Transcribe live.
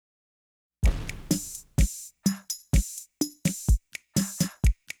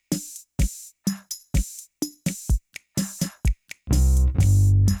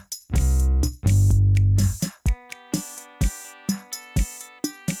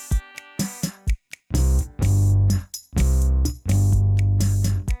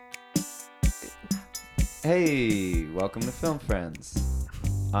Hey, welcome to Film Friends.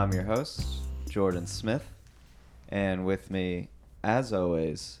 I'm your host, Jordan Smith, and with me, as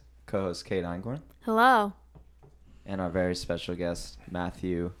always, co-host Kate Einkorn, Hello. and our very special guest,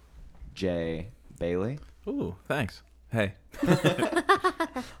 Matthew J. Bailey. Ooh, thanks. Hey.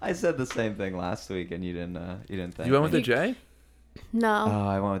 I said the same thing last week, and you didn't thank You went with me. the J? No. Oh,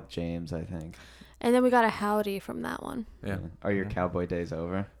 I went with James, I think. And then we got a howdy from that one. Yeah. Are your cowboy days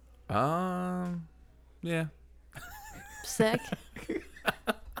over? Yeah. Sick.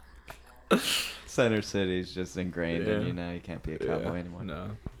 Center City's just ingrained in Yeah. you now. You can't be a cowboy anymore.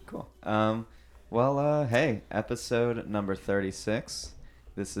 No. Cool. Hey, episode number 36.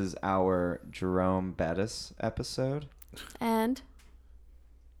 This is our Jerome Bettis episode. And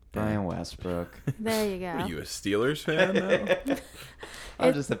Brian Westbrook. there you Are go. you a Steelers fan now?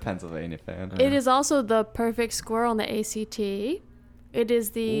 I'm just a Pennsylvania fan. It is also the perfect score on the ACT. It is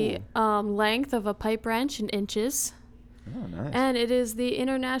the length of a pipe wrench in inches. Oh, nice. And it is the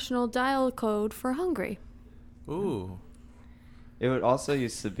international dial code for hungry. Ooh. It would also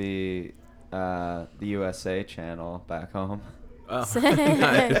used to be the USA channel back home. Oh. Sick.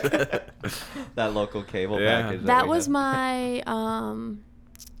 Nice. That local cable Yeah. package. That we was had. my,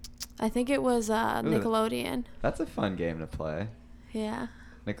 I think it was Nickelodeon. That's a fun game to play. Yeah.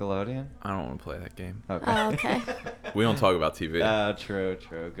 Nickelodeon? I don't want to play that game. Okay. Oh, okay. We don't talk about TV. True.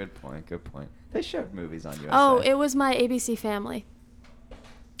 Good point. They showed movies on USA. Oh, it was my ABC Family.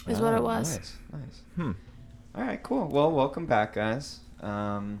 Is what it was. Nice. All right, cool. Well, welcome back, guys.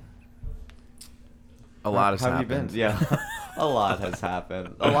 A lot has how happened. Have you been? Yeah, a lot has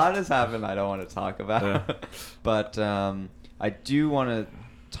happened. A lot has happened I don't want to talk about. Yeah. But I do want to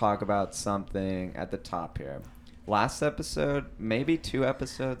talk about something at the top here. Last episode, maybe 2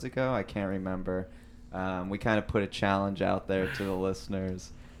 episodes ago, I can't remember, we kind of put a challenge out there to the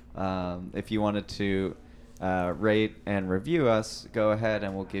listeners. If you wanted to rate and review us, go ahead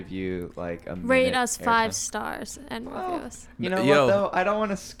and we'll give you like a minute. Rate us 5 airtime. stars and review us. You know Yo. what though? I don't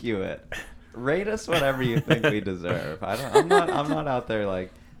want to skew it. Rate us whatever you think we deserve. I'm not out there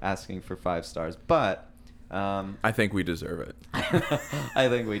like asking for 5 stars, but I think we deserve it. I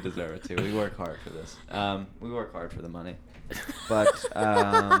think we deserve it too. We work hard for this. We work hard for the money, but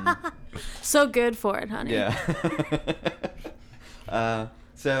So good for it, honey. yeah.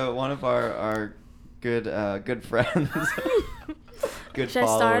 So one of our good friends, good Should I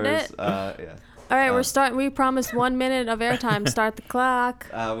followers. start it? Yeah. All right, we're starting. We promised 1 minute of airtime. Start the clock.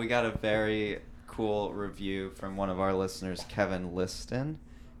 We got a very cool review from one of our listeners, Kevin Liston.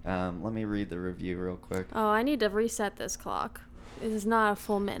 Let me read the review real quick. Oh, I need to reset this clock. It is not a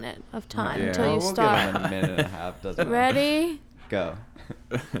full minute of time Yeah. until Well, you we'll start. give him a minute and a half. Doesn't matter. Ready? Go.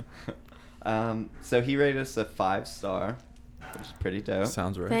 So he rated us a 5-star, which is pretty dope.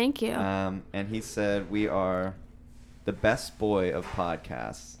 Sounds right. Thank you. And he said we are the best boy of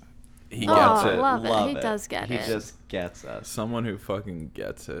podcasts. He Oh, gets it. love it. He does get He it. just gets us. Someone who fucking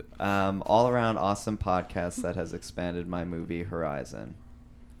gets it. All around awesome podcast that has expanded my movie horizon.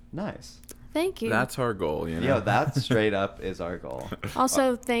 Nice. Thank you. That's our goal, you know? Yo, that straight up is our goal.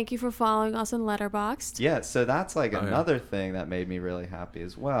 Also, thank you for following us on Letterboxd. Yeah, so that's like Oh, yeah. another thing that made me really happy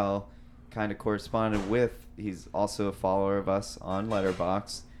as well. Kind of corresponded with, he's also a follower of us on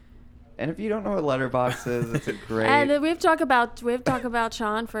Letterboxd. And if you don't know what Letterboxd is, it's a great... And we've talked about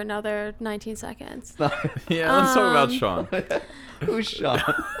Sean for another 19 seconds. Yeah, let's talk about Um, Sean. Who's Sean?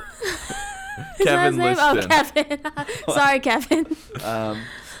 His Kevin last name? Oh, Liston. Kevin. Sorry, Kevin.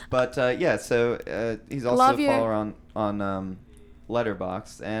 Yeah, so he's also Love a you. follower on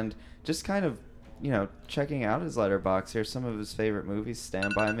Letterboxd, and just kind of, checking out his Letterboxd. Here's some of his favorite movies: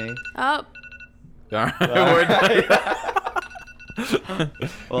 Stand By Me. Oh, All right, we're done.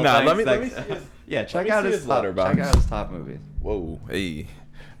 Well, Nah, thanks, let me thanks. see his- Yeah, check me out see his his top. Letterboxd. Check out his top movies. Whoa, hey.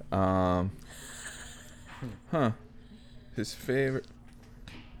 His favorite.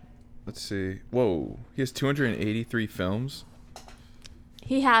 Let's see. Whoa, he has 283 films.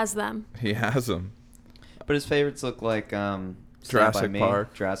 he has them. He has them. But his favorites look like Stand By Jurassic Me,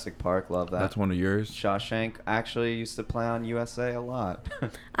 Park. Jurassic Park, love that. That's one of yours. Shawshank actually used to play on USA a lot.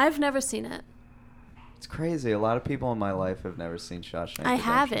 I've never seen it. It's crazy. A lot of people in my life have never seen Shawshank. I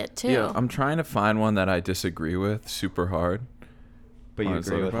have Redemption. it too. Yeah, I'm trying to find one that I disagree with super hard. But you on his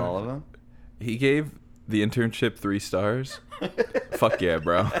agree with Letterboxd. all of them? He gave The Internship 3 stars. Fuck yeah,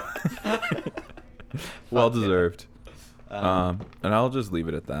 bro. Well deserved. And I'll just leave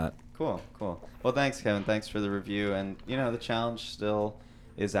it at that. Cool. Well, thanks, Kevin. Thanks for the review. And, the challenge still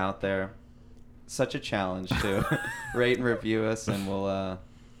is out there. Such a challenge to rate and review us, and we'll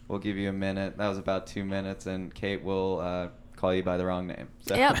give you a minute. That was about 2 minutes, and Kate will call you by the wrong name.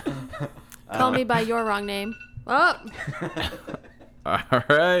 So, Yep. Call me by your wrong name. Oh, All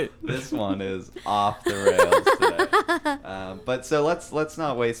right. This one is off the rails today. But so let's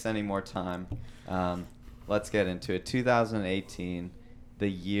not waste any more time. Let's get into it. 2018, the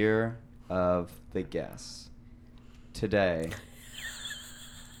year of the guests. Today,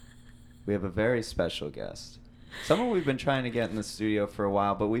 we have a very special guest. Someone we've been trying to get in the studio for a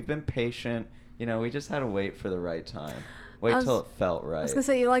while, but we've been patient. You know, we just had to wait for the right time. Wait till it felt right. I was gonna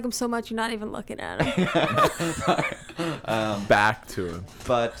say you like him so much you're not even looking at him. Back to him.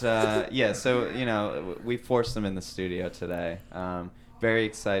 But yeah, so you know, we forced him in the studio today. Very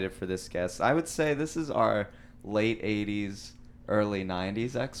excited for this guest. I would say this is our late '80s, early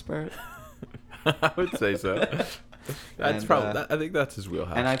 '90s expert. I would say so. That's And, probably. I think that's his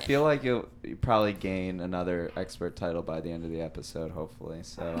wheelhouse. And I feel like you probably gain another expert title by the end of the episode, hopefully.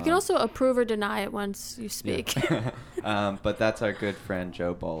 So You can also approve or deny it once you speak. Yeah. But that's our good friend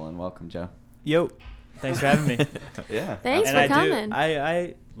Joe Boland. Welcome, Joe. Yo, thanks for having me. Yeah. Thanks and for I coming.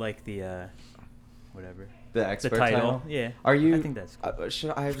 I like the whatever. The expert title. Yeah. Are you? I think that's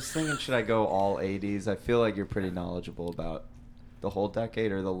cool. I was thinking, should I go all '80s? I feel like you're pretty knowledgeable about the whole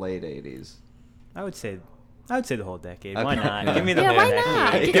decade or the late '80s. I would say the whole decade. Okay. Why not? Yeah. Give me the Yeah, whole why decade.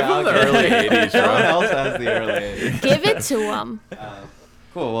 not? Give him the early 80s, No one bro. else has the early 80s. Give it to him.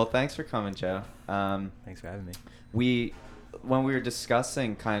 Cool. Well, thanks for coming, Joe. Thanks for having me. When we were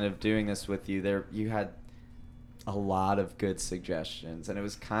discussing kind of doing this with you, you had a lot of good suggestions, and it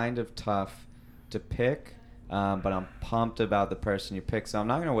was kind of tough to pick. But I'm pumped about the person you picked, so I'm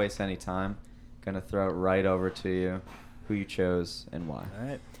not going to waste any time. Going to throw it right over to you, who you chose and why. All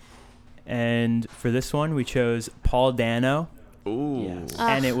right. And for this one, we chose Paul Dano. Ooh. Yes.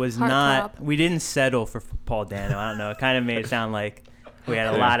 And it was Heartthrob. we didn't settle for Paul Dano. I don't know. It kind of made it sound like we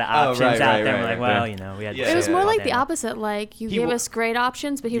had a lot of Oh, options right, out right, there. right, We're like, right. well, you know, we had. Yeah, to It was settle more for like Paul the Dano. opposite. Like you He gave wa- us great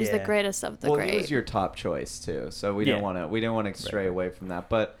options, but he was the Yeah. greatest of the Well, great. he was your top choice too, so we Yeah. didn't want to stray away from that.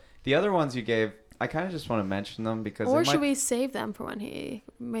 But the other ones you gave, I kind of just want to mention them because Or it should might- we save them for when he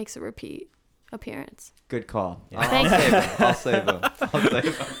makes a repeat appearance? Good call. Yeah. Thank I'll save them. I'll save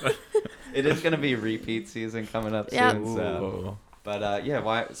them. It is going to be repeat season coming up Yep. soon. So. Ooh. But yeah,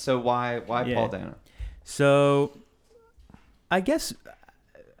 why Yeah. Paul Dano? So, I guess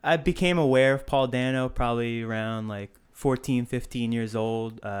I became aware of Paul Dano probably around like 14, 15 years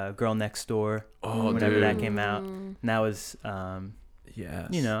old. Girl Next Door. Oh, whenever dude. that came out, Mm. and that was, Yes.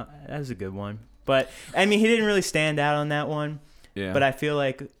 you know, that was a good one. But I mean, he didn't really stand out on that one. Yeah. But I feel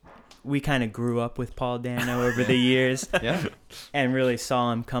like we kind of grew up with Paul Dano over the years. Yeah. And really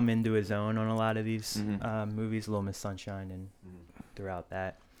saw him come into his own on a lot of these Mhm. movies, Little Miss Sunshine and throughout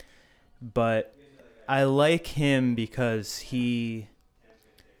that. But I like him because he,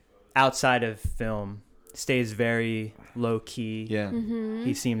 outside of film, stays very low key. Yeah. Mm-hmm.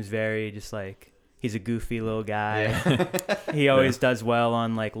 He seems very just like he's a goofy little guy. Yeah. He always does well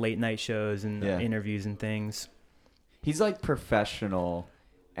on like late night shows and Yeah. interviews and things. He's like professional,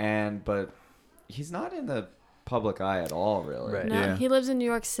 but he's not in the public eye at all, really. Right. No, Yeah. he lives in New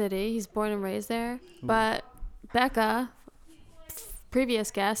York City. He's born and raised there. But Becca, previous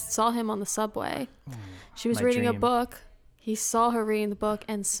guest, saw him on the subway. She was My reading a dream. book. He saw her reading the book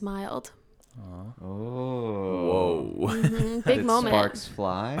and smiled. Aw. Oh. Whoa. Mhm, Big Did moment. Sparks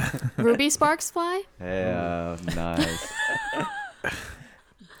fly? Ruby Sparks fly? Yeah, nice.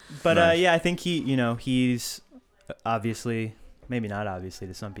 But Nice. yeah, I think he's obviously, maybe not obviously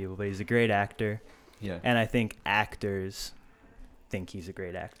to some people, but he's a great actor. Yeah. And I think actors think he's a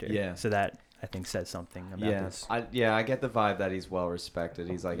great actor. Yeah. So that I think says something about Yeah, this. I get the vibe that he's well respected.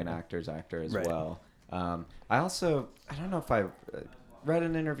 He's like an actor's actor as Right. well. I don't know if I read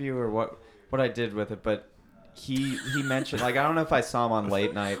an interview or what I did with it, but he mentioned, like, I don't know if I saw him on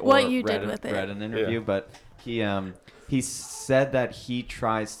late night or What you read, did with it. read an interview, Yeah. but he said that he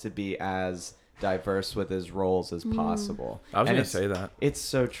tries to be as diverse with his roles as possible. I was And going to it's- say that. It's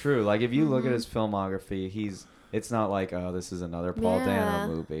so true. Like, if you look at Mhm. his filmography, it's not like, oh, this is another Paul Yeah. Dano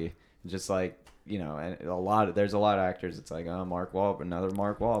movie. Just like, you know, and there's a lot of actors. It's like, oh, Mark Wahlberg, another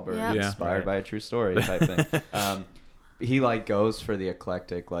Mark Wahlberg, Yep. Yeah. inspired Right. by a true story type thing. He like goes for the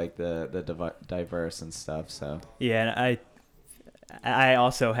eclectic, like the diverse and stuff. So Yeah, and I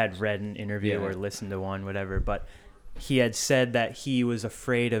also had read an interview Yeah. or listened to one, whatever, but he had said that he was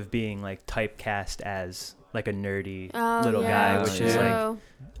afraid of being like typecast as like a nerdy Oh, little yeah, guy, which is true. like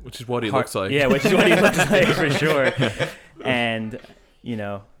Which is what he hard- looks like. Yeah, which is what he looks like for sure. And you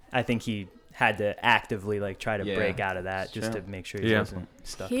know, I think he had to actively like try to Yeah. break out of that just Sure. to make sure he Yeah. wasn't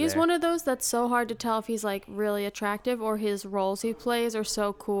stuck He's there. one of those that's so hard to tell if he's like really attractive or his roles he plays are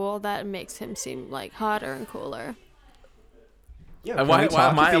so cool that it makes him seem like hotter and cooler. Yeah, Why can we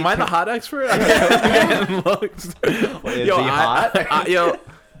talk am I the hot expert? I'm getting looks. Is he hot? Yo,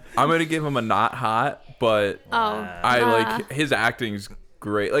 I'm gonna give him a not hot, but I nah. like his acting's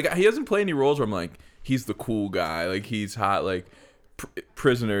great. Like he doesn't play any roles where I'm like he's the cool guy. Like he's hot. Like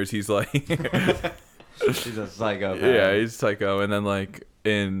Prisoners, he's like He's a psycho. yeah, he's psycho. And then like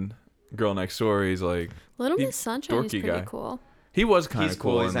in Girl Next Door, he's like Little he's Miss Sunshine is dorky pretty guy. cool. he was kind He's of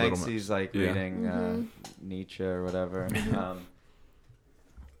cool. cool. in He's Little thinks Miss. he's like Yeah. reading Nietzsche or whatever.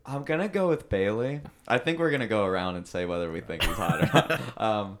 I'm gonna go with Bailey. I think we're gonna go around and say whether we think he's hot or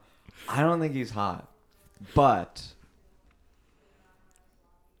not. I don't think he's hot, but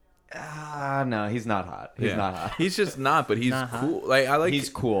no, he's not hot. He's Yeah. not hot. He's just not, but he's Not hot. cool. Like I like He's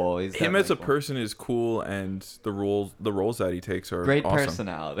cool. He's him as a definitely cool. person is cool, and the roles that he takes are Great awesome.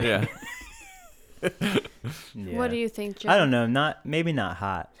 personality. Yeah. Yeah. What do you think, Joe? I don't know. Maybe not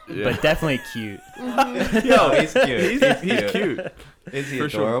hot, Yeah. but definitely cute. Yo, he's cute. He's cute. Is he For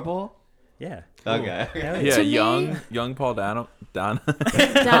sure. adorable? Yeah. Okay. Yeah, To me- young Paul Dano. Dono.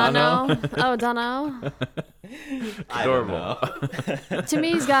 Oh, Dono. I don't Adorable. know. To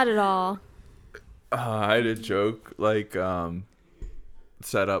me, he's got it all. I had a joke like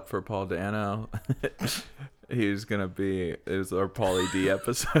set up for Paul Dano. He was gonna be it was our Pauly D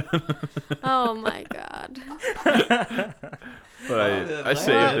episode, Oh my God. but I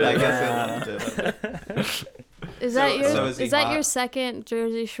saved it. I guess I loved it. Is that your so is he is that hot? your second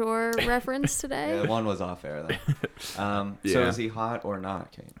Jersey Shore reference today? Yeah, one was off air though. So Yeah. is he hot or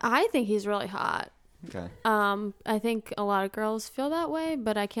not, Kate? I think he's really hot. Okay. I think a lot of girls feel that way,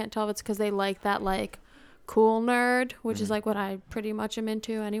 but I can't tell if it's because they like that like cool nerd, which is like what I pretty much am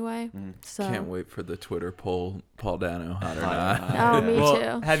into anyway. So Can't wait for the Twitter poll. Paul Dano, hot or Hot or not? not. Oh, me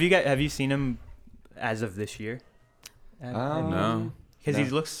Well, too. have you seen him as of this year? No. Because No. he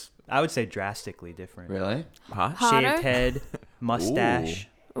looks, I would say, drastically different. Really? Hot? Hotter? Shaved head, mustache.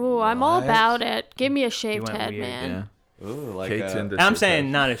 Ooh, I'm all What? about it. Give me a shaved went head, weird, man. Yeah. Ooh, like Kate's a, into I'm shit saying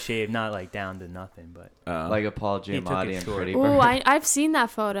types. not a shave, not like down to nothing, but like a Paul He took it Giamatti and short. Pretty Ooh, Bird. I've seen that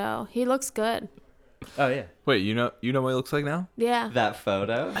photo. He looks good. oh yeah. Wait, you know what he looks like now? Yeah. That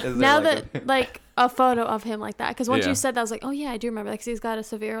photo? Is there Now like that like a photo of him like that, because once Yeah. you said that, I was like, oh yeah, I do remember that, because he's got a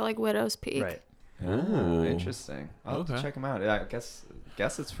severe like widow's peak. Right. Oh, interesting. I'll have to Okay. check him out. Yeah, I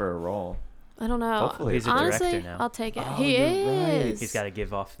guess it's for a role. I don't know. Hopefully He's a Honestly, director now. I'll take it. Oh, he you're is. right. He's got to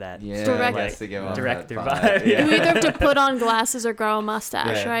give off that. Yeah, Direct- he has to give off director that vibe, You yeah. either have to put on glasses or grow a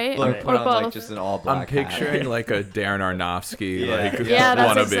mustache, Yeah. right? Or Right. put Or on both. like just an all black I'm picturing like a Darren Aronofsky like Yeah,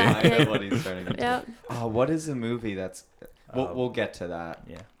 that's wannabe. exactly- Kind of what he's turning into. Yep. Oh, what is the movie that's? We'll get to that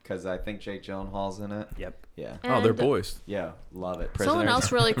Yeah. because I think Jake Gyllenhaal's in it. Yep. Yeah. Oh, they're And boys. Yeah, love it. Someone Prisoners.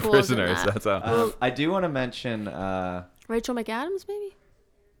 else really cool is in Prisoners. that. That's how. I do want to mention. Rachel McAdams, maybe?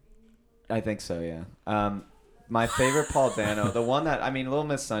 I think so. Yeah. My favorite Paul Dano, the one that Little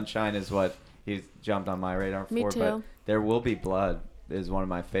Miss Sunshine is what he's jumped on my radar for. Me But too. There Will Be Blood is one of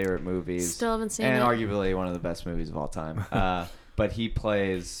my favorite movies. Still haven't seen and it. arguably one of the best movies of all time. But he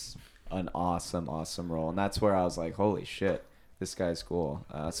plays an awesome role, and that's where I was like, holy shit, this guy's cool.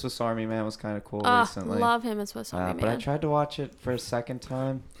 Swiss Army Man was kind of cool recently. Love him as Swiss Army But I Man. tried to watch it for a second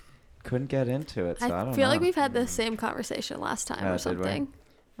time, couldn't get into it. So I don't feel know. like we've had the same conversation last time or Did we? something.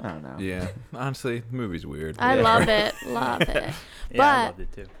 I don't know. Yeah. Honestly, the movie's weird. I Yeah. love it. Love it. Yeah, I But loved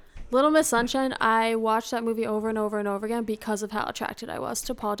it too. Little Miss Sunshine, I watched that movie over and over and over again because of how attracted I was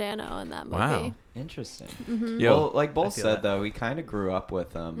to Paul Dano in that movie. Wow. Interesting. Yo. Well, like Bull I feel said, that. though, we kind of grew up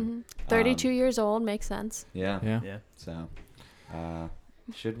with him. 32 years old makes sense. Yeah. Yeah. Yeah. So,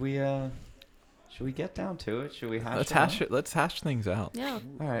 should we get down to it? Should we hash Let's it out? hash it. Let's hash things out. Yeah.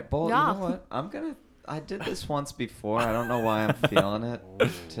 All right, Bull. Yeah. You know what? I did this once before. I don't know why I'm feeling it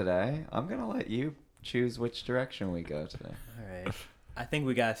today. I'm gonna let you choose which direction we go today. All right. I think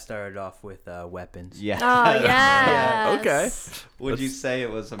we got started off with weapons. Yeah. Oh, yes. Okay. Would you Let's- say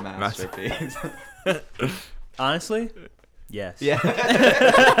it was a masterpiece? Honestly, yes. yeah.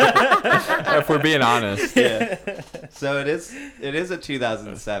 If we're being honest. Yeah. So it is a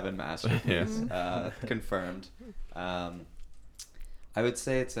 2007 masterpiece, confirmed. I would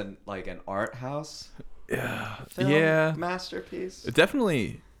say it's an art house film Yeah. masterpiece. It's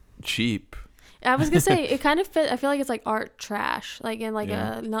definitely cheap. I was gonna say it kind of fit. I feel like it's like art trash, like in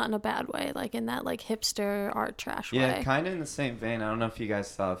Yeah. a not in a bad way, like in that like hipster art trash Yeah, way. kind of in the same vein. I don't know if you guys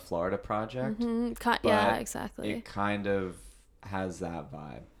saw Florida Project. Yeah, but exactly. It kind of has that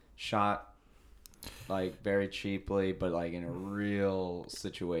vibe. Shot like very cheaply, but like in a real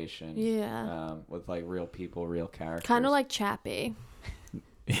situation. Yeah. With like real people, real characters. Kind of like Chappie.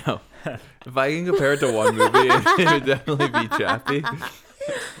 Yo, if I can compare it to one movie, it would definitely be Chappie.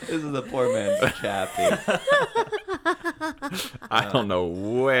 This is the poor man's Chappie. I don't know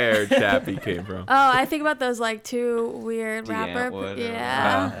where Chappie came from. Oh, I think about those like two weird rapper. Antwood or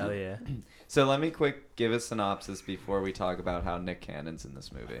Yeah. Hell yeah. So let me quick give a synopsis before we talk about how Nick Cannon's in this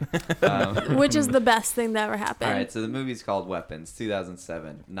movie. Which is the best thing that ever happened. All right, so the movie's called Weapons,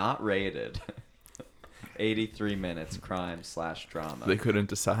 2007. Not rated. 83 minutes, crime/drama. They couldn't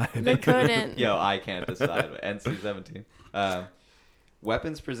decide. They couldn't. Yo, I can't decide. NC-17.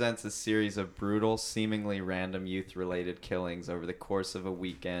 Weapons presents a series of brutal, seemingly random youth-related killings over the course of a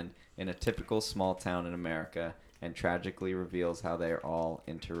weekend in a typical small town in America, and tragically reveals how they are all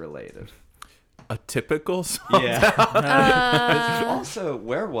interrelated. A typical small Yeah. Also,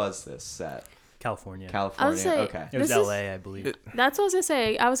 where was this set? California. California. say- Okay. It was This is- LA, I believe. That's what I was gonna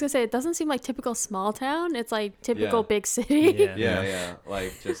say. I was gonna say it doesn't seem like typical small town. It's like typical Yeah. big city. Yeah. Yeah,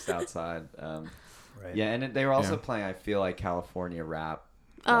 like just outside. Right. Yeah, and they were also Yeah. playing, I feel like, California rap.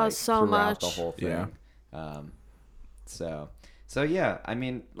 Oh, like, so throughout much. the whole thing. Yeah. So yeah, I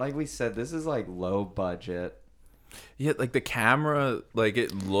mean, like we said, this is like low budget. Yeah, like the camera, like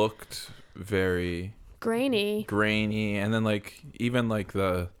it looked very Grainy. grainy, and then like even like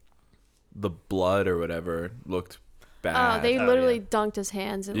the blood or whatever looked bad. Oh, they Oh, literally yeah. dunked his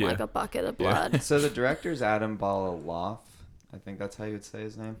hands in Yeah. like a bucket of Yeah. blood. So the director's Adam Balaloff, I think that's how you would say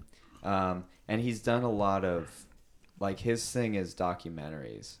his name, and he's done a lot of, like, his thing is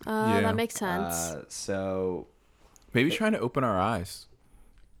documentaries. Yeah. That makes sense. So Maybe trying to open our eyes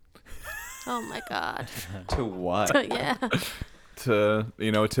Oh my god. to what? Yeah. to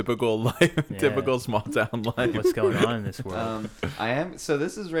typical life, Yeah. typical small town life. What's going on in this world? So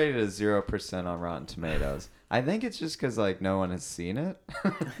this is rated at 0% on Rotten Tomatoes. I think it's just because like no one has seen it.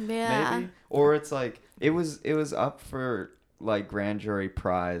 Yeah. Maybe, or it's like it was up for like Grand Jury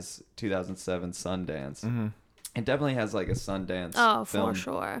Prize 2007 Sundance. Mm-hmm. It definitely has like a Sundance Oh, film for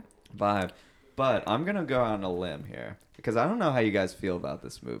sure. vibe. But I'm gonna go on a limb here because I don't know how you guys feel about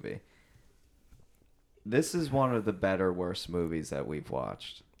this movie. This is one of the better, worst movies that we've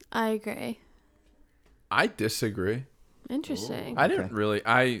watched. I agree. I disagree. Interesting. I didn't really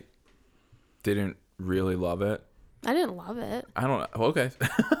love it. I didn't love it. I don't know. Okay.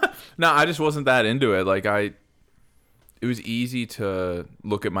 No, I just wasn't that into it. Like it was easy to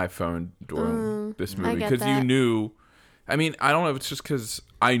look at my phone during this I movie get because you that. knew. I mean, I don't know if it's just because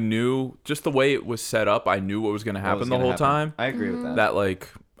I knew just the way it was set up. I knew what was going to What happen was the gonna whole happen. time. I agree with that. That like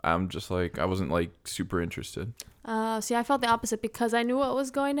I'm just like I wasn't like super interested. See, I felt the opposite because I knew what was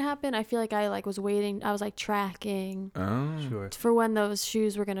going to happen. I feel like I like was waiting. I was like tracking Oh, Sure. for when those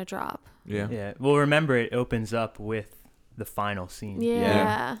shoes were gonna drop. yeah. Yeah. Well, remember, it opens up with the final scene.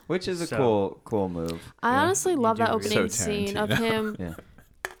 Yeah. Which is a So- cool move. I Yeah. honestly You love do that really- opening So scene of Tarantino. him, Yeah.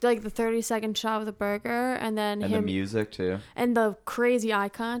 like the 30-second shot of the burger, and then And the him music too. and the crazy eye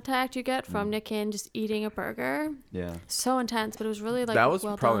contact you get from Nick Cannon just eating a burger. Yeah. So intense, but it was really like That was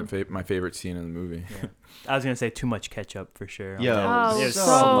well probably done. my favorite scene in the movie. Yeah. I was gonna say too much ketchup for sure. on Yo, that. Oh, There's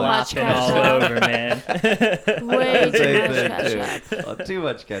so much slapping all ketchup. over, man. Way too Same much thing, ketchup. too. Well, too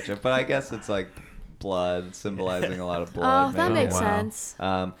much ketchup, but I guess it's like blood, symbolizing a lot of blood. Oh, that maybe. makes Wow. sense.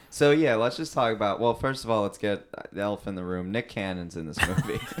 So yeah, let's just talk about. Well, first of all, let's get the elephant in the room. Nick Cannon's in this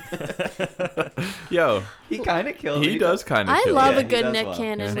movie. Yo, He kind of killed. he does kind of. I kill love it. Yeah, a he good does Nick well.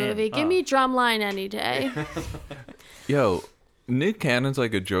 Cannon Yeah. movie. Give Oh. me Drumline any day. Yo, Nick Cannon's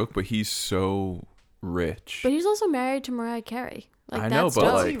like a joke, but he's so rich. But he's also married to Mariah Carey. Like I know, that's but,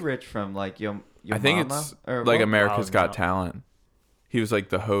 dope. What's like- he rich from? Like your I think mama? it's Or like what? America's Wild Got Now. Talent. He was like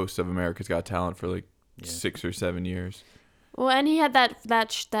the host of America's Got Talent for like Yeah. 6 or 7 years. Well, and he had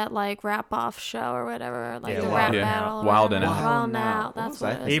that like rap off show or whatever, like Yeah, the Wild rap Now. battle. or Wild whatever. and Out. Wild Now. Now. What That's was what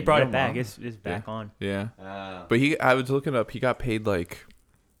that? it He is. brought Your it back. mom. It's back on. Yeah. Ah. But I was looking it up. He got paid like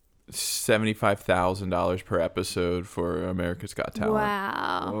 $75,000 per episode for America's Got Talent.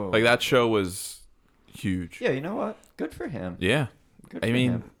 Wow. Whoa. Like that show was huge. Yeah, you know what? Good for him. Yeah. Good I for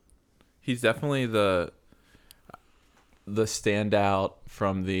mean, him. he's definitely the standout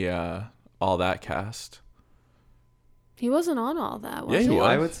from the All That cast. He wasn't on all that, was Yeah, he he? was.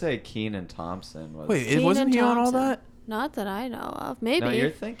 I would say Keenan Thompson was. Wait, it Kenan wasn't he on All Thompson. That? Not that I know of. Maybe. No, you're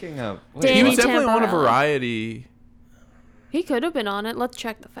thinking of. Wait, Danny He was what? definitely on a Tamborelli. variety. He could have been on it. Let's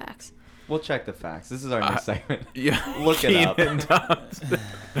check the facts. We'll check the facts. This is our new segment. Yeah, Look it up. Kenan Thompson.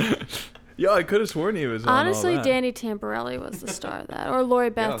 Yo, I could have sworn he was on Honestly, All That. Danny Tamborelli was the star of that, or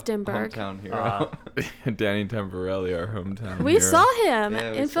Lori Beth Yo, Dimberg. Hometown hero. Danny Tamborelli, our hometown. We hero. saw him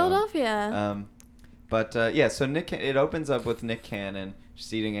Yeah, we in saw him. Philadelphia. Yeah, so it opens up with Nick Cannon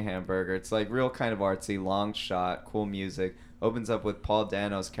just eating a hamburger. It's like real kind of artsy, long shot, cool music. Opens up with Paul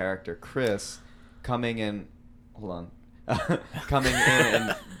Dano's character Chris coming in. Hold on, coming in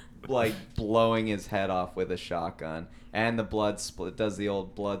and like blowing his head off with a shotgun, and the does the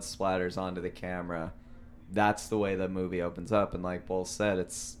old blood splatters onto the camera. That's the way the movie opens up, and like Bull said,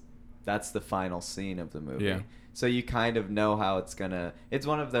 that's the final scene of the movie. Yeah. So you kind of know how it's gonna. It's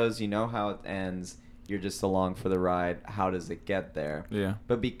one of those, you know how it ends. You're just along for the ride. How does it get there? Yeah.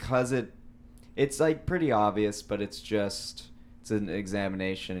 But because it's like pretty obvious, but it's an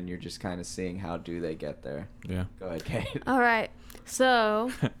examination, and you're just kind of seeing how do they get there. Yeah. Go ahead, Kate. All right.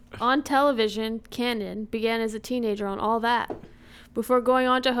 So, on television, Cannon began as a teenager on All That, before going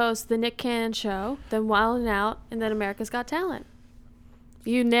on to host The Nick Cannon Show, then Wild 'N Out, and then America's Got Talent.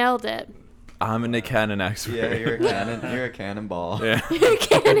 You nailed it. I'm a Nick Cannon expert. Yeah, you're a cannon. You're a cannonball. Yeah. You're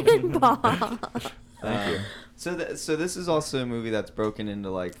Cannonball. Thank you. So this is also a movie that's broken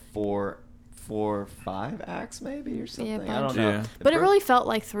into like four, 5 acts maybe or something. I don't know. Yeah. But it really felt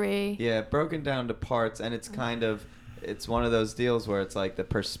like 3. Yeah, broken down to parts, and it's kind of it's one of those deals where it's like the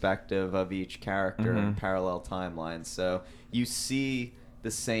perspective of each character in Mhm. parallel timelines. So you see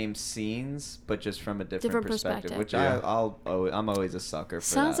the same scenes, but just from a different perspective. Which Yeah. I'm always a sucker for.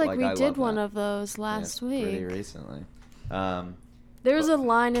 Sounds that. like we I did love one that. of those last Pretty week. recently. There was a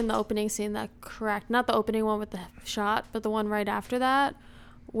line in the opening scene that cracked, not the opening one with the shot, but the one right after that,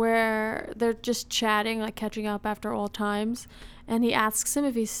 where they're just chatting, like catching up after old times, and he asks him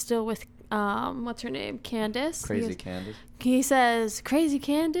if he's still with, what's her name, Candace? Crazy Candace. He says, Crazy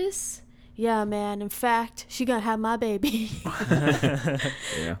Candace? Yeah, man, in fact, she gonna have my baby.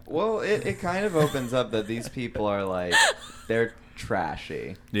 Yeah. Well, it kind of opens up that these people are like, they're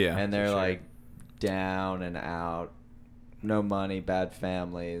trashy. Yeah, And they're for sure. like down and out. No money, bad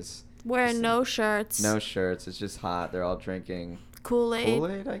families. Wearing Just no shirts. No shirts. It's just hot. They're all drinking Kool-Aid.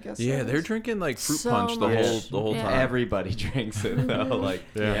 Kool-Aid, I guess. Yeah, that they're is. drinking like fruit So punch the much. whole Yeah. time. Everybody drinks it though. Like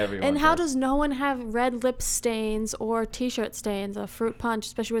Yeah. everyone. And how does no one have red lip stains or t-shirt stains of fruit punch,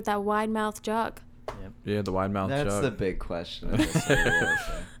 especially with that wide mouth jug? Yeah, the wide mouth That's jug. the big question. Of this movie, I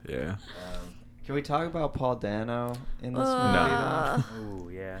think. Yeah. Can we talk about Paul Dano in this Uh, movie? Ooh,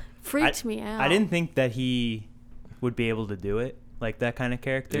 yeah. Freaked me out. I didn't think that he would be able to do it, like that kind of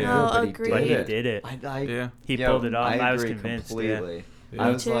character. Yeah. No, but he agreed. But he did did it. Yeah. He pulled it off. I was agree convinced. completely. Yeah. I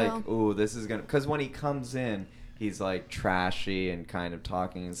Me was too. like, ooh, this is gonna. Because when he comes in, he's like trashy and kind of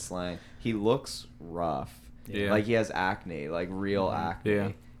talking in slang. He looks rough. Yeah. Like he has acne, like real acne.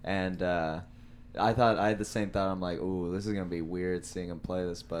 Yeah. And I had the same thought. I'm like, ooh, this is gonna be weird seeing him play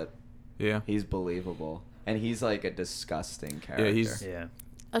this, but Yeah. he's believable. And he's like a disgusting character. he's- Yeah.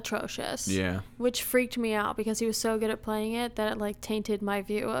 Atrocious. Yeah. Which freaked me out because he was so good at playing it that it like tainted my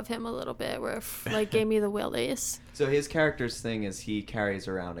view of him a little bit, where it like gave me the willies. So his character's thing is he carries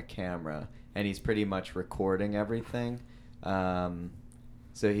around a camera and he's pretty much recording everything.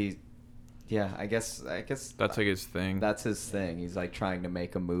 So he, yeah, I guess That's like his thing. that's his thing. He's like trying to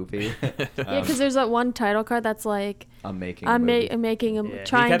make a movie. Yeah, because there's that one title card that's like I'm making. A I'm movie. making a Yeah, he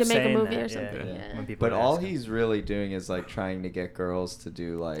trying to kept make a saying movie that, or something. yeah. Yeah. When people But would all ask him. he's really doing is like trying to get girls to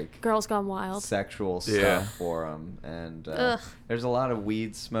do like Girls Gone Wild. sexual Yeah. stuff for him, and Ugh. there's a lot of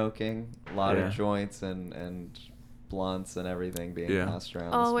weed smoking, a lot Yeah. of joints and blunts and everything being Yeah. passed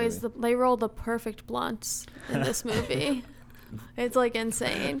around. Always this movie. they roll the perfect blunts in this movie. It's like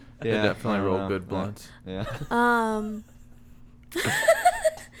insane. They I definitely don't roll know. good blunts. Yeah.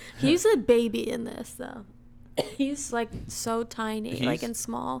 He's a baby in this though. He's like so tiny, like He's- and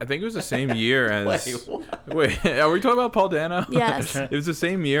small. I think it was the same year as. Wait, what? Wait, are we talking about Paul Dano? Yes. It was the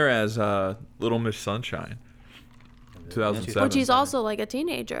same year as Little Miss Sunshine. 2007. Which he's also like a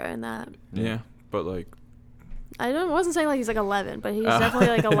teenager in that. Yeah, but like. Wasn't saying like he's like 11, but he's definitely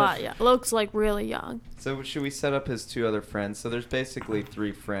like a lot. Yeah, looks like really young. So should we set up his two other friends? So there's basically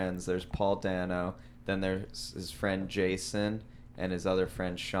 3 friends. There's Paul Dano, then there's his friend Jason, and his other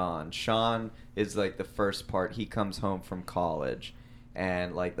friend Sean. Sean is like the first part. He comes home from college,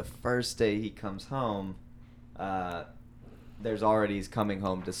 and like the first day he comes home, he's coming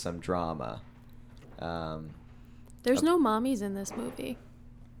home to some drama. There's no mommies in this movie.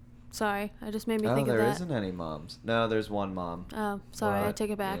 Sorry, I just made me think of there that. isn't any moms. No, there's one mom. Oh, sorry, I What? take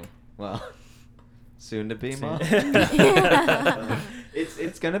it back. Yeah. Well, soon to be Soon. mom. Yeah.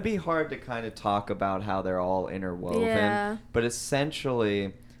 It's gonna be hard to kind of talk about how they're all interwoven. Yeah. But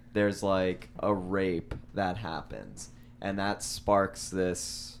essentially, there's like a rape that happens, and that sparks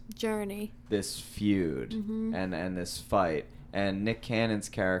this Journey. feud Mhm. and this fight. And Nick Cannon's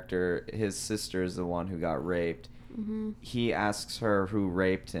character, his sister is the one who got raped. Mhm. He asks her who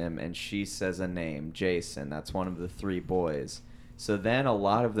raped him, and she says a name, Jason. That's one of the 3 boys. So then a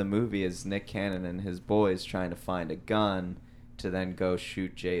lot of the movie is Nick Cannon and his boys trying to find a gun to then go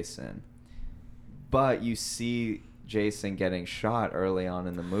shoot Jason. But you see Jason getting shot early on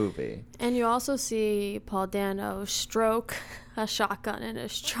in the movie. And you also see Paul Dano stroke a shotgun in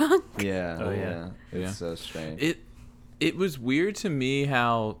his trunk. Yeah. Oh, yeah. It's Yeah. so strange. It was weird to me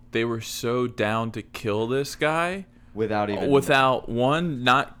how they were so down to kill this guy without one,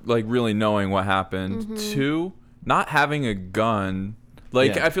 not like really knowing what happened. Mm-hmm. Two, not having a gun.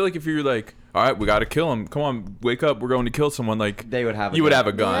 Like Yeah. I feel like if you're like, all right, we got to kill him. Come on, wake up. We're going to kill someone. Like They would have. you would have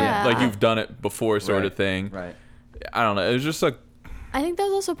a gun. Yeah. Like you've done it before, sort of Right, thing. Right. I don't know. It was just like, I think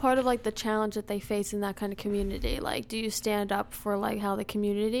that's also part of like the challenge that they face in that kind of community. Like, do you stand up for like how the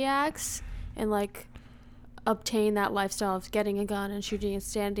community acts and like obtain that lifestyle of getting a gun and shooting and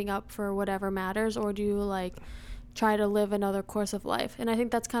standing up for whatever matters, or do you like try to live another course of life? And I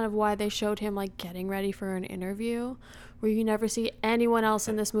think that's kind of why they showed him like getting ready for an interview, where you never see anyone else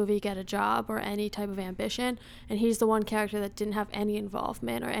in this movie get a job or any type of ambition, and he's the one character that didn't have any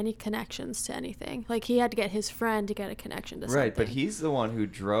involvement or any connections to anything. Like, he had to get his friend to get a connection to something. Right, but he's the one who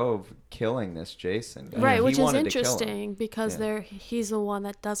drove killing this Jason guy. Right, He which is wanted to kill him. interesting because Yeah. he's the one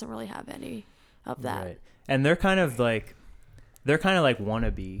that doesn't really have any of that. Right. And they're kind of like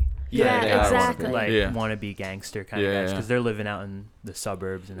wannabe. Yeah, they are exactly. wannabe. Like Yeah. wannabe gangster kind Yeah, of guys, yeah. because they're living out in the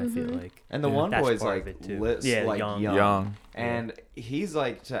suburbs, and I feel like And the Yeah. one that's boy's part like of it, too. lit, Yeah, like young. Young. And he's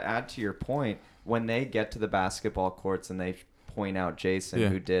like, to add to your point, when they get to the basketball courts and they point out Jason Yeah.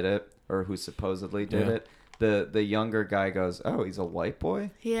 who did it or who supposedly did Yeah. it, the younger guy goes, "Oh, he's a white boy."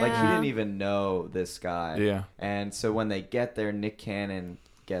 Like, he Yeah. didn't even know this guy. Yeah. And so when they get there, Nick Cannon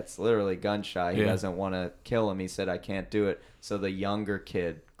gets literally gun shy. He Yeah. doesn't want to kill him. He said, "I can't do it." So the younger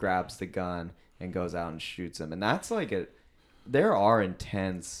kid grabs the gun and goes out and shoots him. And that's like there are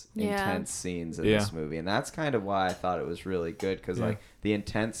intense scenes in this Yeah. movie, and that's kind of why I thought it was really good, because Yeah. like the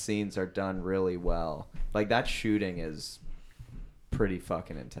intense scenes are done really well. Like, that shooting is pretty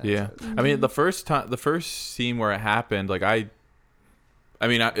fucking intense. Yeah, I mean the first scene where it happened, like I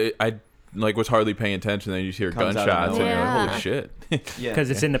like was hardly paying attention. Then you hear Comes out of gunshots, and you're like, nowhere. holy shit. Yeah. because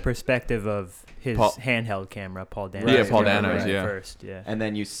it's in the perspective of his Paul- handheld camera, Paul Dano. Yeah, Paul Dano's, yeah. First, yeah. And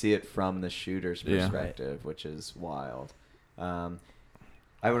then you see it from the shooter's Yeah. perspective, which is wild.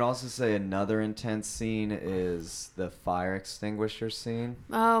 I would also say another intense scene is the fire extinguisher scene.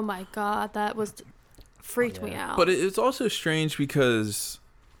 Oh my god, that was freaked me Yeah. out. But it's also strange because,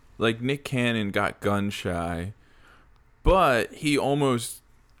 like, Nick Cannon got gun shy, but he almost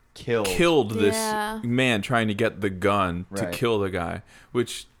killed this Yeah. man trying to get the gun to Right. kill the guy.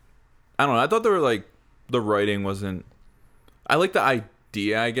 Which, I don't know. I thought they were like, the writing wasn't. I like the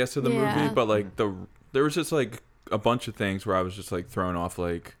idea, I guess, of the Yeah. movie, but like there was just like a bunch of things where I was just like thrown off.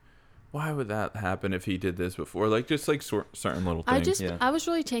 Like, why would that happen if he did this before? Like, just like certain little things. Yeah. I was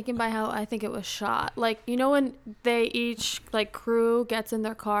really taken by how I think it was shot. Like, you know, when they each like crew gets in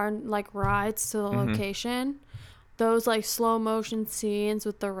their car and like rides to the Mm-hmm. location, those like slow motion scenes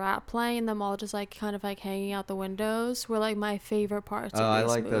with the rap playing and them all just like kind of like hanging out the windows were like my favorite parts Oh, of I these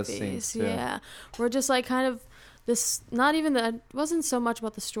like movies. those scenes, too. Yeah, we're just like kind of this. Not even the. It wasn't so much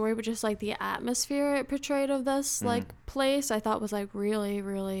about the story, but just like the atmosphere it portrayed of this like place. I thought was like really,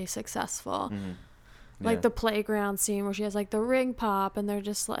 really successful. Like Yeah. the playground scene where she has like the ring pop and they're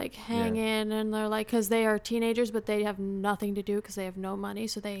just like hanging and they're like, because they are teenagers but they have nothing to do because they have no money,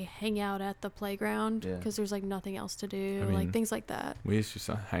 so they hang out at the playground Yeah. because there's like nothing else to do. I mean, like things like that. We used to just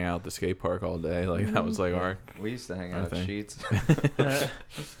hang out at the skate park all day. Like, that was like our. We used to hang I out at think. Sheets.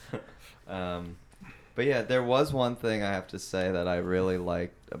 But yeah, there was one thing I have to say that I really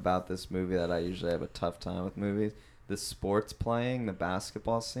liked about this movie that I usually have a tough time with movies. The sports playing, the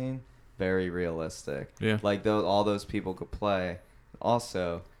basketball scene, very realistic. Yeah. Like, all those people could play.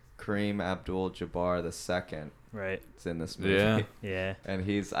 Also, Kareem Abdul-Jabbar II Right. is in this movie. Yeah. Yeah. And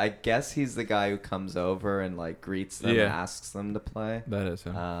I guess he's the guy who comes over and like greets them Yeah. and asks them to play. That is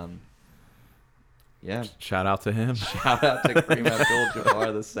him. Yeah. Shout out to him. Shout out to Kareem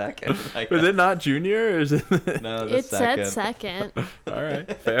Abdul-Jabbar II. Like, Was it not junior? Or is it? no, the It said second. All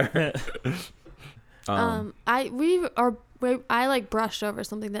right, fair. I like brushed over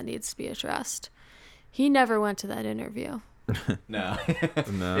something that needs to be addressed. He never went to that interview. No.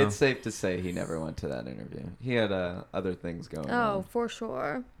 No. It's safe to say he never went to that interview. He had other things going Oh, on. for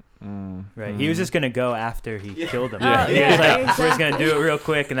sure. Right. He was just gonna go after he killed him. Yeah. Oh, He yeah, was like, we're just exactly. gonna do it real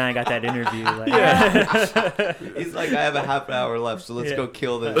quick, and then I got that interview. Like, He's like, I have a half an hour left, so let's Yeah. go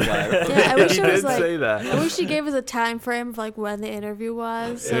kill this guy. Yeah, I wish he it was did like. say that. I wish he gave us a time frame of like when the interview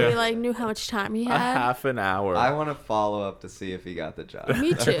was, so Yeah. we like knew how much time he A had. half an hour. I want to follow up to see if he got the job.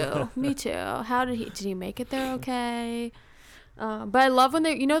 Me too. Me too. How did he make it there okay? But I love when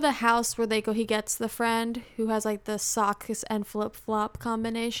the house where he gets the friend who has like the socks and flip flop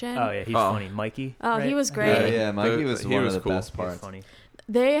combination. Oh yeah, he's funny, Mikey. Oh, right? he was great. Yeah, Mikey was He one was of the cool. best He was parts. funny.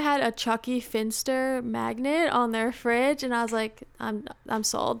 They had a Chucky Finster magnet on their fridge, and I was like, I'm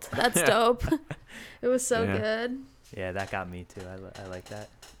sold. That's dope. It was so Yeah. good. Yeah, that got me too. I like that.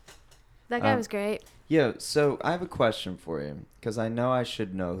 That guy was great. Yeah, so I have a question for you, because I know I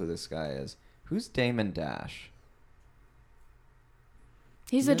should know who this guy is. Who's Damon Dash?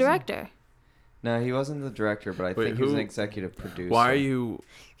 He's He the director. No, he wasn't the director, but I Wait, think he was an who- executive producer. Why are you?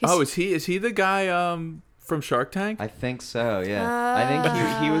 He's- Oh, is he the guy from Shark Tank? I think so, yeah. I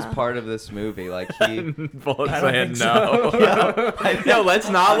think he was part of this movie. Like, he... Both I don't saying think no. so. No, let's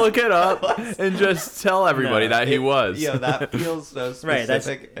not look it up and just tell everybody No, that he was. Yeah, that feels so Right, that's-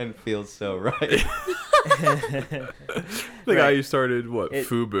 specific and feels so right. The guy Right. who started It-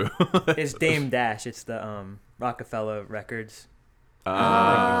 FUBU. It's Dame Dash. It's the Rockefeller Records. So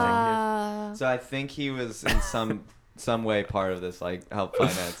I think he was in some way part of this, like, help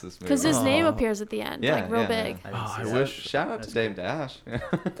finance this movie. Because his name Aw. appears at the end, Yeah, like real yeah, big. yeah. I didn't Oh, see I that. wish- Shout out to That's Dame Dash.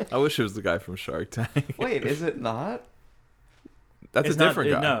 I wish it was the guy from Shark Tank. Wait, is it not? That's It's a not-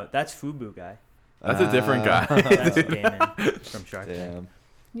 different guy. No, that's Fubu guy. That's a different guy. That's Damon from Shark Tank. Damn.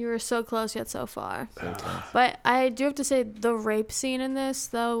 You were so close yet so far. So close. But I do have to say, the rape scene in this,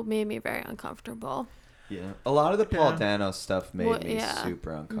 though, made me very uncomfortable. Yeah. A lot of the Paul Yeah. Dano stuff made Well, me yeah.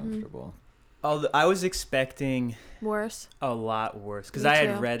 super uncomfortable. Oh, I was expecting Worse. a lot worse because Me I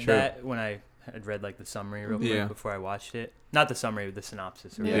had too. read True. that when I had read like the summary real quick Yeah. before I watched it. Not the summary, but the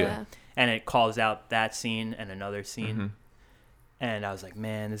synopsis. Or Yeah. whatever. And it calls out that scene and another scene, Mhm. and I was like,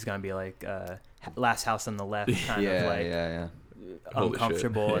 man, this is gonna be like Last House on the Left, kind Yeah, of like yeah. Holy shit.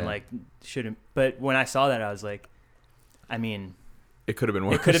 uncomfortable Yeah. and like shouldn't. But when I saw that, I was like, I mean, It could have been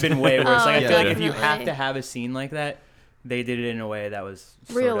worse. it could have been way worse. Oh, Like I yeah. feel like if you definitely. have to have a scene like that, they did it in a way that was sort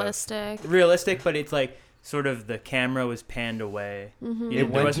of Realistic. but it's like sort of the camera was panned away. Mm-hmm. You It know,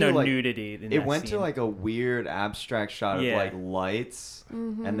 there went was to, no like- nudity in It that went to scene. like a weird abstract shot of Yeah. like lights,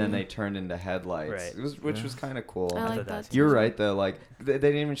 and then they turned into headlights. Right. It was, which Yeah. was kind of cool. I thought like that that. was- You're right though. Like they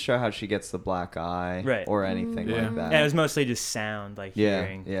didn't even show how she gets the black eye Right. or anything Yeah. like that. And it was mostly just sound, like Yeah,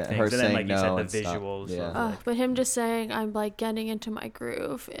 hearing yeah, things. her And then, saying like you no said, the and stuff. visuals. Yeah. Of, like, But him just saying, I'm like getting into my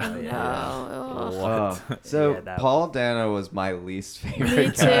groove. And yeah. no. Oh, so Yeah, that Paul Dano was my least favorite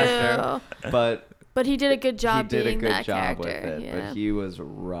Me character, too. but But he did a good job he did a being good that job with character. it. Yeah. But he was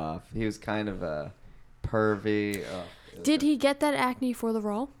rough. He was kind of a pervy. It was Did he get that acne for the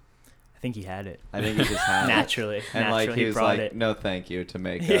role? I think he had it I think he just had it. naturally. And naturally, like he was brought like, it. no, thank you to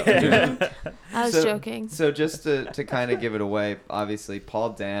make up. Yeah. I was So- joking. So just to kind of give it away, obviously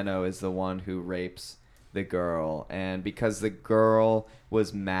Paul Dano is the one who rapes the girl, and because the girl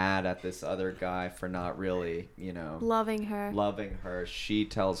was mad at this other guy for not really, Loving her. loving her, she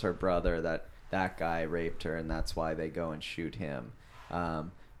tells her brother that guy raped her, and that's why they go and shoot him.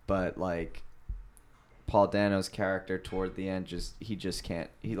 But like Paul Dano's character toward the end, he just can't.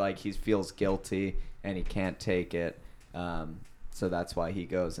 He feels guilty and he can't take it. So that's why he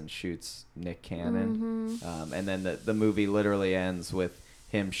goes and shoots Nick Cannon. Mhm. And then the movie literally ends with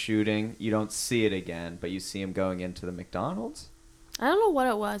him shooting. You don't see it again, but you see him going into the McDonald's. I don't know what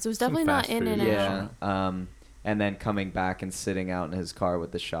it was. It was Some definitely not fast in food. and Yeah. out. And then coming back and sitting out in his car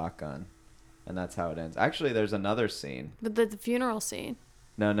with the shotgun. And that's how it ends. Actually, there's another scene. But the funeral scene.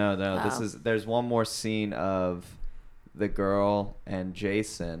 No. Oh. There's one more scene of the girl and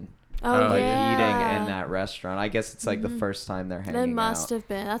Jason Oh, Oh, yeah. eating in that restaurant. I guess it's like the Mhm. first time they're hanging That must out. have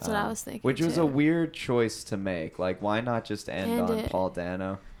been. That's what I was thinking. Which was too. a weird choice to make. Like, why not just end End on it. Paul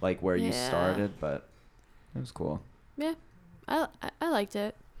Dano, like where you Yeah. started? But it was cool. Yeah. I liked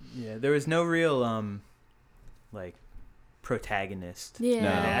it. Yeah, there was no real like protagonist. Yeah.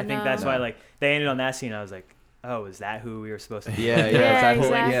 And I think that's No. why like they ended on that scene. I was like, oh, is that who we were supposed to be? Yeah, Yeah, exactly.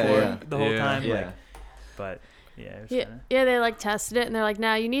 exactly. Yeah, the whole Yeah. time. yeah. Like, but yeah, it was Yeah, kinda, yeah, they like tested it and they're like,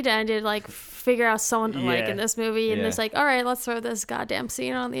 "Now you need to end it. Like, figure out someone to like Yeah. in this movie." And Yeah. it's like, "All right, let's throw this goddamn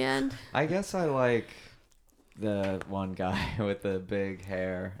scene on the end." I guess I like the one guy with the big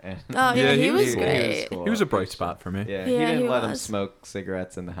hair. And Oh yeah, Yeah, he, he was was cool. great. cool. He was a bright spot for me. Yeah, he Yeah, didn't he let him was. smoke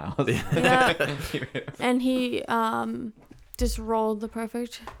cigarettes in the house. Yeah. And he just rolled the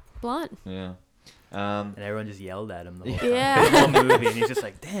perfect blunt. Yeah. and everyone just yelled at him the whole time. Yeah. The whole movie, and he's just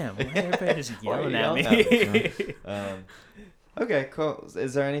like, damn, why are everybody just Why are you yelling at yelling me? Okay, cool.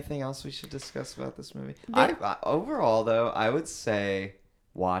 Is there anything else we should discuss about this movie? The- Overall, though, I would say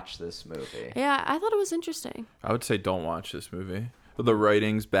watch this movie. Yeah, I thought it was interesting. I would say don't watch this movie. The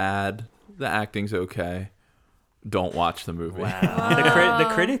writing's bad. The acting's okay. Don't watch the movie. Wow.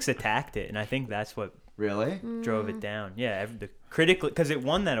 The critics attacked it, and I think that's what Really? drove it down. Yeah, the critically, because it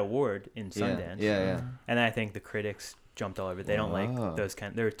won that award in Yeah, Sundance. yeah. And I think the critics jumped all over it. They don't Wow. like those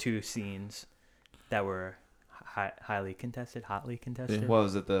kind. There were two scenes that were hotly contested. What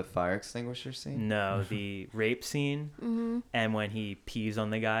was it? The fire extinguisher scene? No, the rape scene Mm-hmm. and when he pees on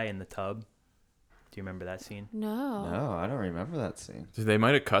the guy in the tub. Do you remember that scene? No. No, I don't remember that scene. They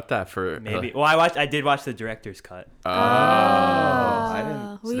might have cut that for Maybe. Well, I did watch the director's cut. I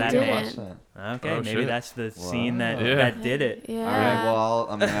didn't. We So that didn't. watch that. Okay, Oh, maybe shit. that's the scene that Wow. that did it. Yeah. All right. Well,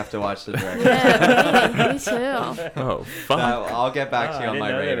 I'm gonna have to watch the director's Yeah, me too. Oh, fuck. I'll get back to you I on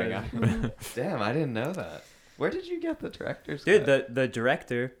my didn't know rating. Damn, I didn't know that. Where did you get the director's Dude, cut? the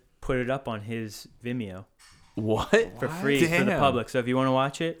director put it up on his Vimeo What? for free for the Damn. public. So if you want to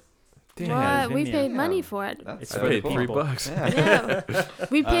watch it, What? We Vimeo. paid money for it. That's It's I for the paid people. $3. Yeah. Yeah,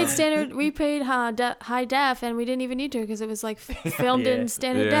 we paid standard. We paid high def, and we didn't even need to because it was like filmed Yeah. in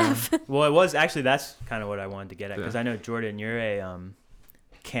standard Yeah. def. well, it was actually that's kind of what I wanted to get at because Yeah. I know Jordan, you're a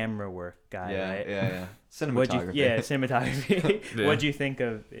camera work guy, Yeah, right? yeah. What'd Cinematography. you, yeah, cinematography. Yeah. What'd you think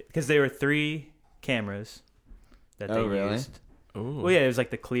of? Because there were 3 cameras that they Oh, really? used. Ooh. Well, yeah, it was like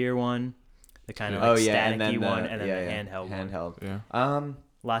the clear one, the kind of Yeah. like Oh, staticky yeah, and then one, and then yeah, the yeah. handheld one. Handheld. Yeah.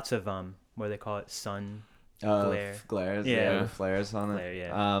 Lots of what do they call it? Sun Glare. Glare. Glares. Yeah. Yeah. The flares on it. glare.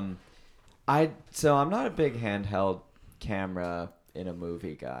 Yeah. I'm not a big handheld camera in a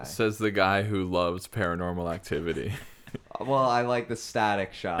movie guy. Says the guy who loves Paranormal Activity. Well, I like the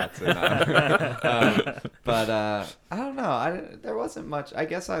static shots. In that. But I don't know. There wasn't much. I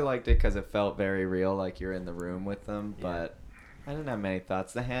guess I liked it because it felt very real, like you're in the room with them. Yeah. But I didn't have many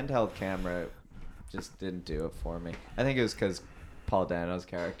thoughts. The handheld camera just didn't do it for me. I think it was because Paul Dano's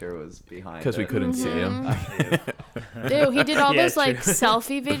character was behind. Because we it. couldn't see him. Dude, he did all Yeah, those like true.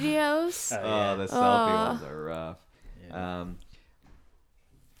 selfie videos. Oh, the selfie Oh. ones are rough. Yeah.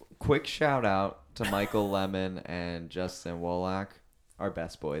 Quick shout out to Michael Lemon and Justin Wolak, our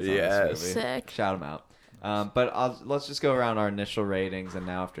best boys on Yes. this movie. Sick. Shout them out. But let's just go around our initial ratings, and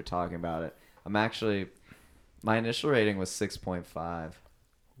now after talking about it, my initial rating was 6.5,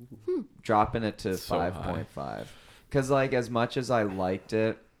 dropping it to So 5.5. Because like as much as I liked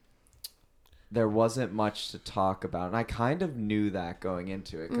it, there wasn't much to talk about, and I kind of knew that going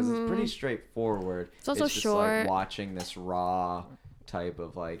into it because it's pretty straightforward. It's also just short. like watching this raw type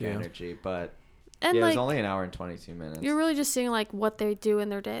of like Yeah. energy, but And yeah, it was like only an hour and 22 minutes. you're really just seeing like what they do in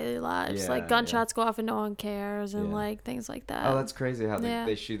their daily lives. Yeah, Like yeah. gunshots go off and no one cares, and Yeah. like things like that. Oh, that's crazy how Yeah.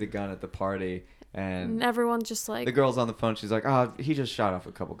 they shoot the gun at the party, and and everyone's just like, the girl's on the phone. She's like, "Oh, he just shot off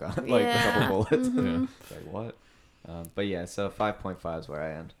a couple guns, like a Yeah. couple bullets." Mhm. It's like what? But yeah, so 5.5 is where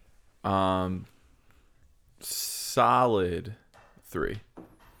I end. Solid 3.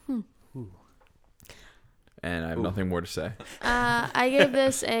 And I have Ooh. nothing more to say. I gave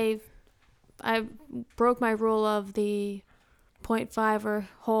this I broke my rule of the 0.5 or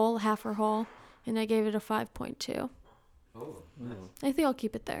whole, half or whole, and I gave it a 5.2. Oh, I think I'll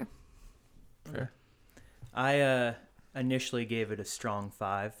keep it there. Fair. I initially gave it a strong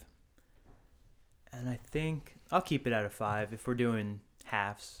 5, and I think I'll keep it at a 5. If we're doing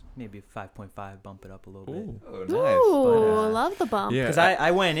halves, maybe 5.5, bump it up a little bit. Ooh. oh, Ooh, nice. love the bump. Yeah. Because I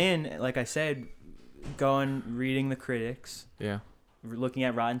went in, like I said, reading the critics, Yeah. looking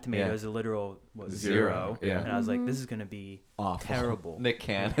at Rotten Tomatoes, a literal Zero. 0, Yeah. and I was like, this is gonna be Awful. terrible. Nick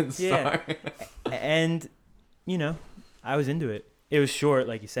Cannon Yeah. star. And I was into it. It was short,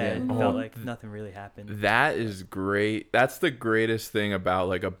 like you said. Yeah. It felt Oh. like nothing really happened. That is great. That's the greatest thing about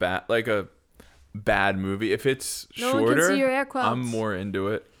like a bad movie. If it's No one can shorter, see your air quotes. I'm more into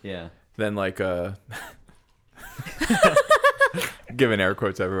it Yeah. than like a giving air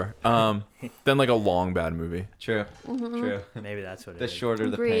quotes everywhere. Than like a long bad movie. True. True. Maybe that's what it The is. shorter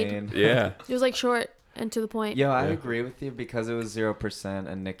the Agreed. pain. Yeah. It was like short and to the point. Yo, I Yeah. agree with you because it was 0%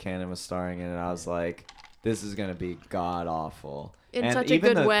 and Nick Cannon was starring in it. I was like, this is gonna be god awful. In And such a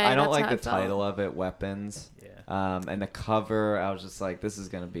even good way, I don't that's like how the it felt. title of it, Weapons. Yeah. And the cover, I was just like, this is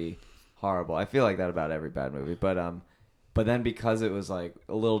gonna be horrible. I feel like that about every bad movie, but then because it was like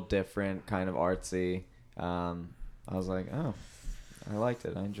a little different, kind of artsy, I was like, oh, I liked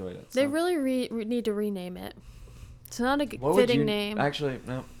it. I enjoyed it. They So- really need to rename it. It's not a What would fitting you- name. Actually,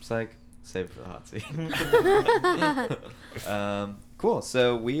 no, psych. Save it for the hot seat. Cool.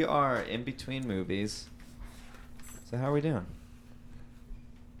 So we are in between movies. So how are we doing?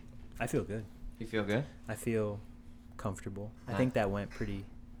 I feel good. You feel good? I feel comfortable. I think that went pretty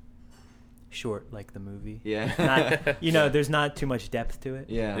short, like the movie. Yeah. Not, there's not too much depth to it.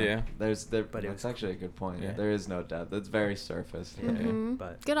 Yeah. Yeah. But it that's was- actually a good point. Yeah. There is no depth. It's very surface. Yeah. Mhm.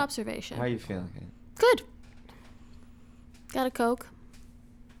 But Good observation. How are you feeling? Kate? Good. Got a Coke.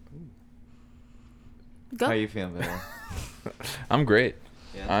 Go. How you feeling, Billy? I'm great.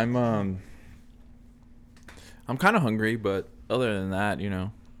 Yeah. I'm kind of hungry, but other than that,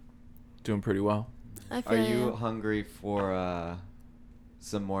 doing pretty well. I feel Are you you. hungry for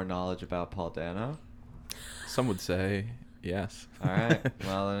some more knowledge about Paul Dano? Some would say yes. All right.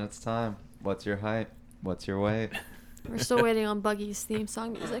 Well, then it's time. What's your height? What's your weight? We're still waiting on Buggy's theme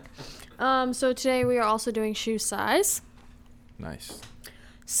song music. So today we are also doing shoe size. Nice.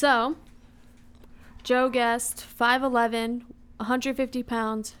 So, Joe guessed 5'11", 150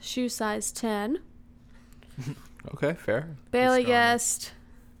 pounds, shoe size 10. Okay, fair. Bailey strong. guessed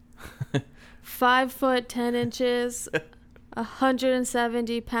 5 foot 10 inches,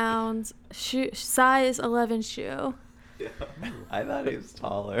 170 pounds, size 11 shoe. I thought he was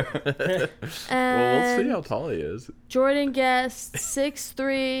taller. Well, And we'll see how tall he is. Jordan guessed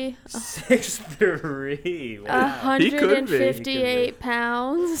 6'3", 6'3". Wow. He could be. 158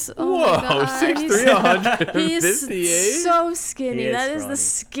 pounds. Oh Whoa, my God. 6'3", He's 158? so skinny. He is That is the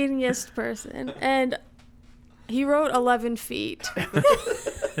skinniest person. And he wrote 11 feet.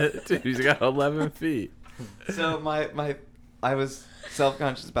 Dude, he's got 11 feet. So I was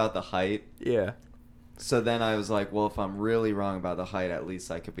self-conscious about the height. Yeah. So then I was like, well, if I'm really wrong about the height, at least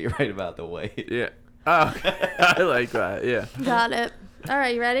I could be right about the weight. Yeah. Oh, I like that. Yeah. Got it. All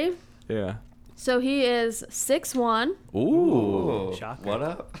right, you ready? Yeah. So he is 6'1". Ooh. Shocker. What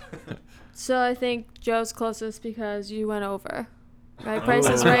up? So I think Joe's closest because you went over. Right? Price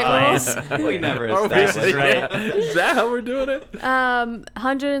is Oh, right nice. rules. We never Are we established right? that. Is that how we're doing it?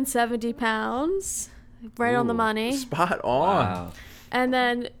 170 pounds. Right on the Ooh. money. Spot on. Wow. And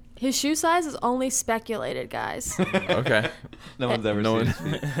then his shoe size is only speculated, guys. Okay. No one's ever No seen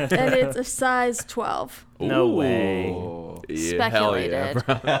one- his feet. And it's a size 12. No Ooh. way. Oh. Yeah, hell yeah, Speculated.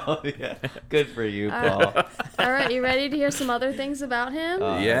 bro. Hell yeah. Good for you, All Paul. right. All right, you ready to hear some other things about him?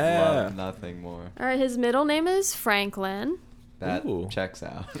 I'd Yeah. love nothing more. All right, his middle name is Franklin. That Ooh. checks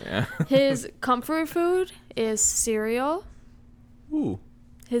out. Yeah. His comfort food is cereal. Ooh.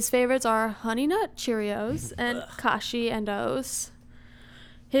 His favorites are Honey Nut Cheerios and Kashi and O's.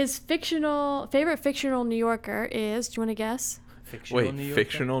 His favorite fictional New Yorker is, do you want to guess? Fictional Wait, New Yorker?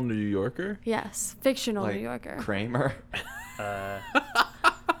 fictional New Yorker? Yes, fictional Like New Yorker. Kramer.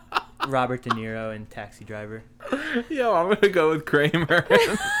 Robert De Niro in Taxi Driver. Yo, I'm gonna go with Kramer.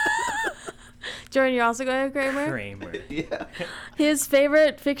 Jordan, you're also going with Kramer? Kramer. Yeah. His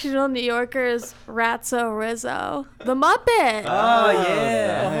favorite fictional New Yorker is Ratso Rizzo, the Muppet. Oh,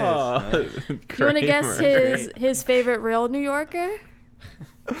 yeah. Oh, Do you want to guess his favorite real New Yorker?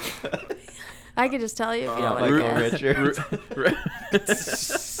 I could just tell you if you don't want to Michael guess.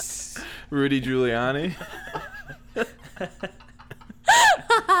 Richards. Rudy Giuliani.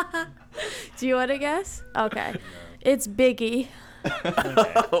 Do you want to guess? Okay. It's Biggie.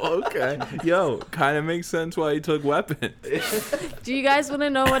 Oh, okay. Yo, kind of makes sense why he took weapons. Do you guys want to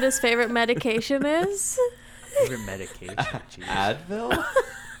know what his favorite medication is? Favorite medication. Jeez. Advil?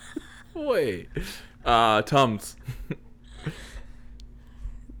 Wait. Tums.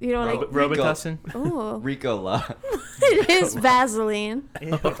 You don't like. Robitussin. Ooh. Rico La. It is Vaseline.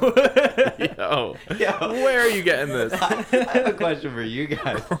 Yo, Yo. where are you getting this? I have a question for you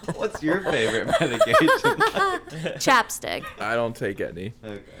guys. What's your favorite medication? Chapstick. I don't take any.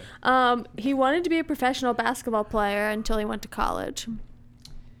 Okay. He wanted to be a professional basketball player until he went to college.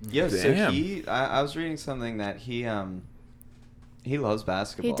 Yo, so Damn. I was reading something that he loves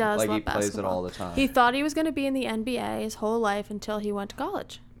basketball. He does like love he plays it basketball. all the time. He thought he was going to be in the NBA his whole life until he went to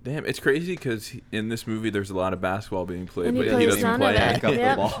college. Damn, it's crazy because in this movie there's a lot of basketball being played, And he but he plays doesn't none play of it. any. Pick up the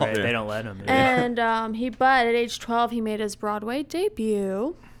Yep. ball. Right, Yeah. they don't let him. And but at age 12 he made his Broadway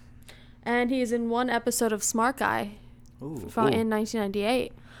debut, and he's in one episode of Smart Guy Ooh. in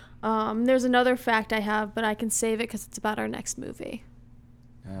 1998. There's another fact I have, but I can save it because it's about our next movie.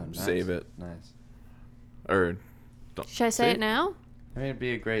 Oh, nice. Save it. Nice. Or don't Should I say it now? I mean, it'd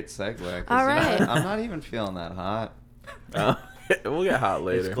be a great segue. 'cause, All right. I'm not even feeling that hot. We'll get hot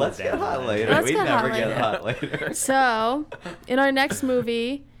later. Let's get hot later. Let's we get never hot get later. hot later. So, in our next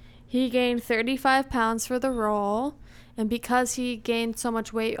movie, he gained 35 pounds for the role, and because he gained so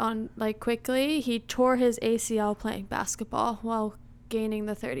much weight quickly, he tore his ACL playing basketball while gaining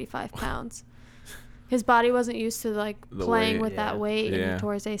the 35 pounds. His body wasn't used to The playing weight. with that Yeah. weight, and Yeah. he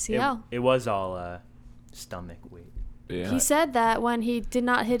tore his ACL. It was all stomach weight. Yeah. He said that when he did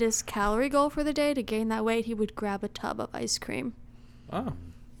not hit his calorie goal for the day to gain that weight, he would grab a tub of ice cream. Oh.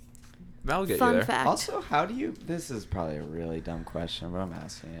 That'll get you Fun there. fact. Also, how do you? This is probably a really dumb question, but I'm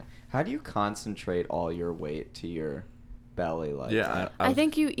asking it. How do you concentrate all your weight to your belly like Yeah, that? I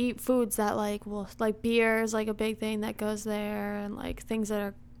think you eat foods that like beer is like a big thing that goes there, and like things that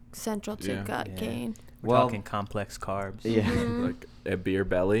are central to Yeah. gut Yeah. gain. We're Well, talking complex carbs. yeah. Mhm. Like a beer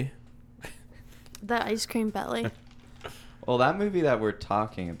belly. The ice cream belly. Well, that movie that we're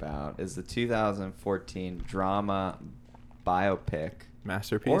talking about is the 2014 drama biopic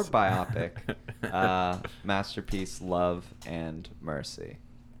Masterpiece. or biopic, Masterpiece, Love and Mercy.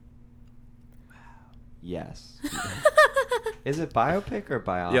 Yes. Is it biopic or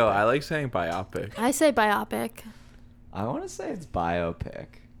biopic? Yo, I like saying biopic. I say biopic. I want to say it's biopic.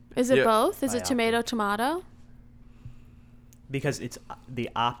 Is it Yeah. both? Is it Biopic. tomato? Because it's the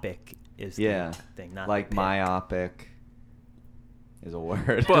opic is Yeah. the thing, not Like the pic. myopic is a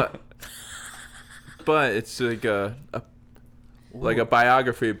word. But it's like a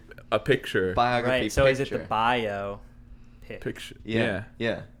biography, a picture. biography Right. So is it the picture. bio pic? Picture. Yeah.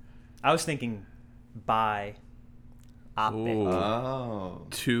 Yeah. I was thinking bi opic. Ooh. Oh.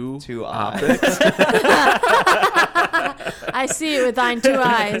 Two eyes. opics. I see it with thine 2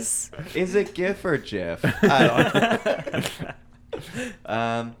 eyes. Is it GIF or GIF? I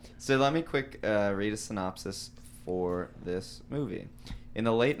don't. So let me quick read a synopsis for this movie. In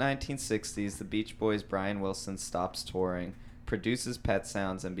the late 1960s, the Beach Boys' Brian Wilson stops touring, produces Pet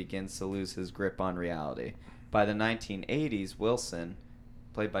Sounds, and begins to lose his grip on reality. By the 1980s, Wilson,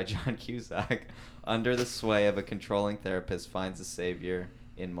 played by John Cusack, under the sway of a controlling therapist, finds a savior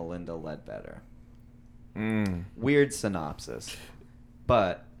in Melinda Ledbetter. Weird synopsis,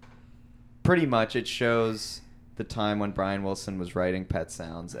 but pretty much it shows the time when Brian Wilson was writing Pet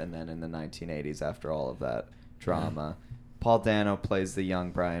Sounds, and then in the 1980s, after all of that drama, Paul Dano plays the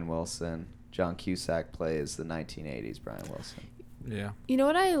young Brian Wilson. John Cusack plays the 1980s Brian Wilson. Yeah. You know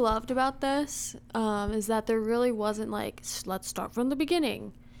what I loved about this is that there really wasn't like let's start from the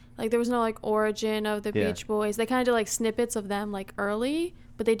beginning. Like there was no like origin of the Yeah. Beach Boys. They kind of did like snippets of them like early,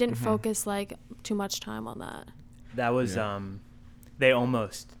 but they didn't focus like too much time on that. That was Yeah. they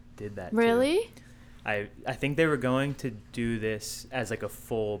almost did that. too. Really? I think they were going to do this as like a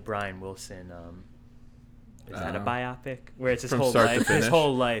full Brian Wilson. Is that a biopic where it's his From whole start to life? His finish?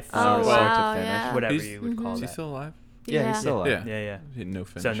 whole life. Oh, start to wow, finish. yeah. Whatever He's- you would call Mhm. Is he that. still alive? Yeah, he's still alive. Yeah. Yeah, yeah. No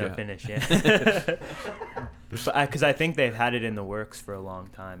finish. So no yet. finish, yeah. Because I think they've had it in the works for a long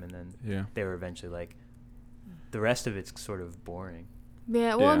time, and then Yeah. they were eventually like, the rest of it's sort of boring.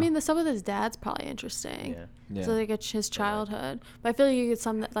 Yeah. Well, I Yeah. mean, the stuff with his dad's probably interesting. Yeah. Yeah. So like it's his childhood, but I feel like you could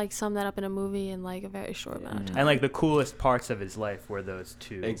sum that up in a movie in like a very short amount of Mhm. time. And like the coolest parts of his life were those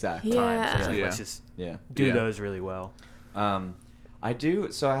two Exactly. Yeah. times. It's like, Yeah. let's just Yeah. do Yeah. those really well. I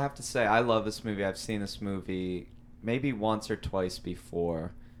do. So I have to say, I love this movie. I've seen this movie maybe once or twice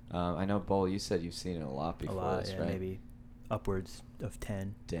before. I know, Bull, you said you've seen it a lot before A lot, this, yeah, right? maybe upwards of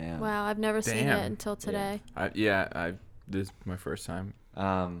 10. Damn. Wow, I've never seen Damn. it until today. This is my first time.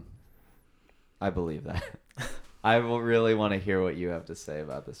 I believe that. I will really want to hear what you have to say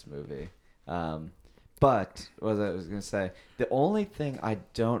about this movie. But what I was going to say, the only thing I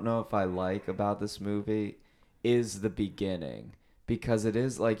don't know if I like about this movie is the beginning. Because it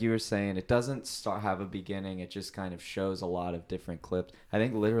is, like you were saying, it doesn't have a beginning. It just kind of shows a lot of different clips. I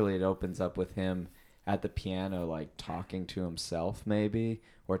think literally it opens up with him at the piano, like talking to himself maybe,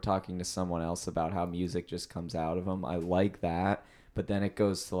 or talking to someone else about how music just comes out of him. I like that. But then it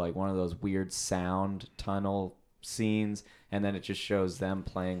goes to like one of those weird sound tunnel scenes, and then it just shows them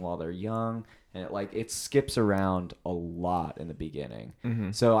playing while they're young, and it skips around a lot in the beginning.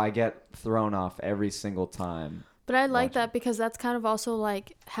 Mm-hmm. So I get thrown off every single time. But I like Watch that because that's kind of also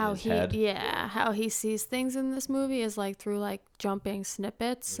like how his head? how he sees things in this movie is like through like jumping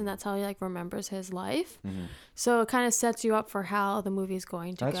snippets, and that's how he like remembers his life. Mm-hmm. So it kind of sets you up for how the movie's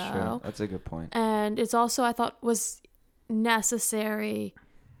going to That's go. true. That's a good point. And it's also, I thought, was necessary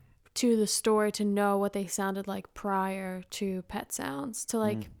to the story to know what they sounded like prior to Pet Sounds, to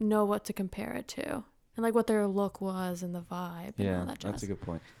like know what to compare it to, and like what their look was and the vibe and all Yeah, that jazz. that's a good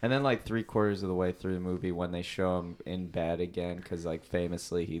point. And then like 3/4 of the way through the movie, when they show him in bed again, because like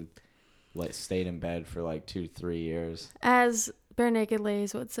famously he stayed in bed for like 2-3 years. As Bare Naked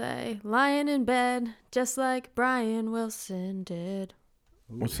Ladies would say, lying in bed just like Brian Wilson did.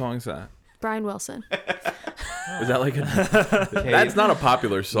 What song is that? Brian Wilson. Is that like a? Kate- That's not a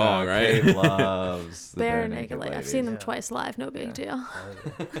popular song, No, right? Kate loves the Bare Naked Ladies. I've seen them Yeah. twice live, no big deal.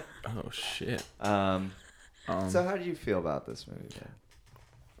 Oh shit. So how do you feel about this movie, man?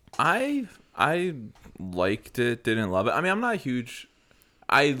 I liked it, didn't love it. I mean, I'm not a huge.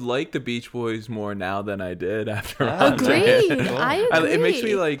 I like the Beach Boys more now than I did after watching Agreed. it. I agree. It makes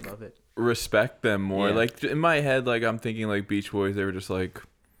me like Love it. respect them more. Yeah. Like in my head, like I'm thinking like Beach Boys. They were just like.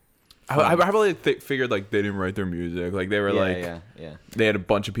 I probably figured like they didn't write their music. Like they were yeah. they had a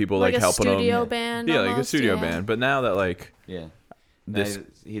bunch of people like like a helping them. studio band. Yeah, like a almost, studio yeah. band. But now that like Yeah. this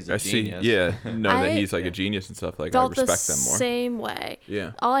he's a I see. genius. Yeah, know that I he's like a genius and stuff. Like I Felt the respect them more. same way.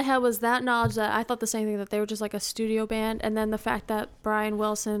 Yeah. All I had was that knowledge that I thought the same thing, that they were just like a studio band, and then the fact that Brian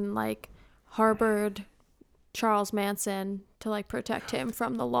Wilson like harbored Charles Manson to like protect him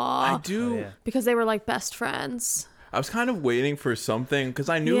from the law I do. Oh, yeah. because they were like best friends. I was kind of waiting for something because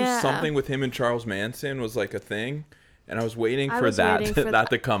I knew Yeah. something with him and Charles Manson was like a thing, and I was waiting I for was that waiting for that that.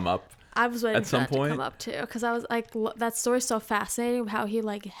 to come up. I was waiting At for some that to point? come up too, because I was like, that story's so fascinating of how he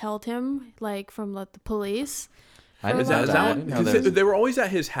like held him like from the police. I For didn't a know long Is that. that I time. didn't know 'cause there was- they were always at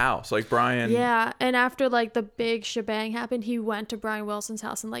his house, like Brian. Yeah, and after like the big shebang happened, he went to Brian Wilson's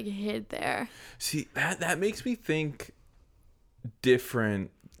house and like hid there. See, that makes me think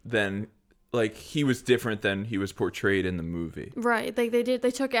different than like he was different than he was portrayed in the movie. Right, like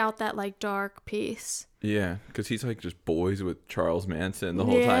they took out that like dark piece. Yeah, because he's like just boys with Charles Manson the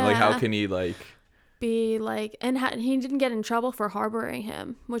whole time. Like, how Yeah. can he like? Be like, and he didn't get in trouble for harboring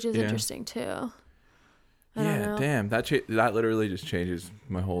him, which is Yeah. interesting too. I don't Yeah, know. damn. That literally just changes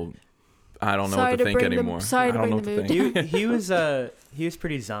my whole. I don't know Sorry what to to think bring the- anymore. sorry I to don't know bring what the to mood think. he was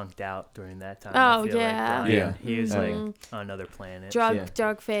pretty zonked out during that time. I Oh, feel yeah. like Brian. Yeah. He was like Mhm. on another planet.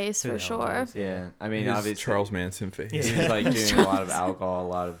 Drug face Who for the hell sure. knows? Yeah, I mean, His obviously, Charles Manson face. Yeah. he was like doing a lot of alcohol, a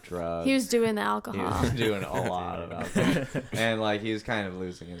lot of drugs. He was doing the He alcohol. was doing a lot of alcohol, and like he was kind of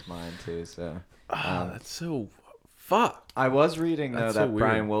losing his mind too. So That's so fuck. I was reading though That's that so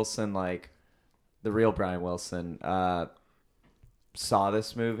Brian weird. Wilson, like the real Brian Wilson, saw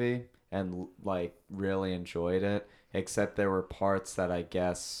this movie and like really enjoyed it. Except there were parts that I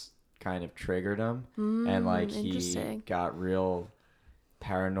guess kind of triggered him, and like he Interesting. got real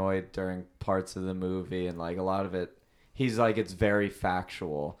paranoid during parts of the movie, and like a lot of it, he's like it's very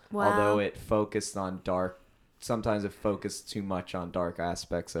factual. Wow. Although it focused on dark, sometimes it focused too much on dark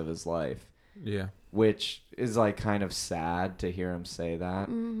aspects of his life, Yeah. which is like kind of sad to hear him say that.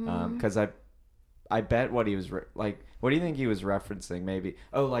 Mm-hmm. Because I bet what he was like. What do you think he was referencing? Maybe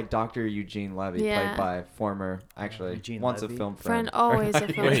like Dr. Eugene Levy, Yeah. played by former, actually Eugene once Levy? a film Friend, friend. always a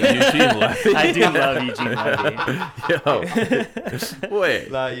friend. Wait, Eugene Levy. I do love Eugene Levy. Yo.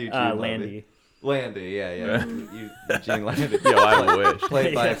 Wait. Not Eugene Levy. Landy. Landy, yeah. Eugene Levy. Yo, I wish.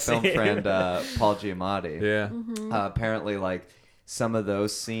 Played by Yes. film friend Paul Giamatti. Yeah. Mm-hmm. Apparently, like some of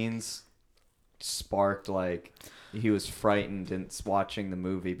those scenes sparked like he was frightened in watching the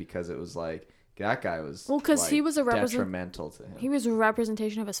movie because it was like that guy was Well, 'cause he like, was a detrimental to him. He was a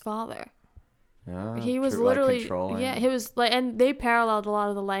representation of his father. Yeah, He was true, like, literally controlling. yeah. He was like, and they paralleled a lot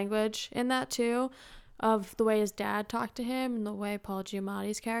of the language in that too, of the way his dad talked to him and the way Paul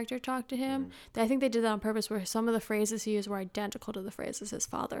Giamatti's character talked to him. I think they did that on purpose, where some of the phrases he used were identical to the phrases his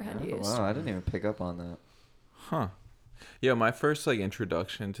father had Oh, used. wow, I didn't even pick up on that. Huh. Yeah, my first like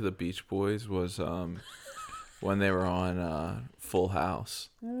introduction to the Beach Boys was when they were on Full House.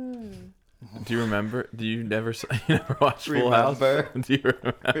 Do you remember? Do you never you never watched Full House? Remember? Do you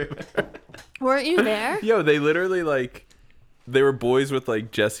remember? Weren't you there? Yo, they literally like they were boys with like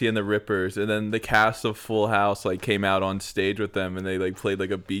Jesse and the Rippers, and then the cast of Full House like came out on stage with them, and they like played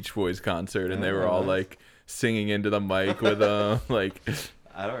like a Beach Boys concert, and they were all like singing into the mic with them. Like,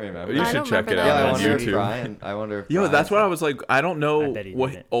 I don't remember. you I should don't check it remember out that. I on wonder if YouTube. Brian. I wonder if. Yo, Brian- that's what I was like. I don't I know bet he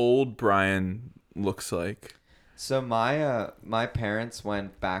what didn't. old Brian looks like. So my parents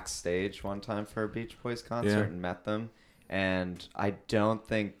went backstage one time for a Beach Boys concert Yeah. and met them, and I don't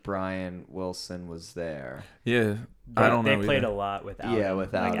think Brian Wilson was there. Yeah, I don't know. They played either. a lot without Yeah, him,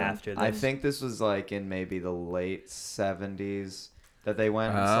 without like him. after this. I think this was like in maybe the late 70s that they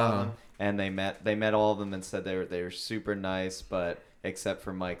went and saw Oh. them, and they met all of them and said they were super nice, but except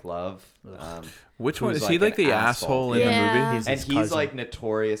for Mike Love. Which who one was is he? like Like an the asshole. asshole in Yeah. the movie? He's And his he's cousin. like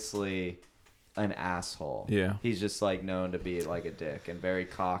notoriously an asshole. Yeah. He's just like known to be like a dick and very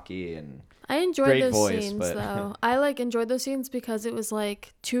cocky and I enjoyed Great those voice, scenes but- though. I like enjoyed those scenes because it was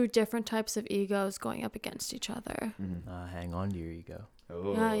like two different types of egos going up against each other. Hang on to your ego.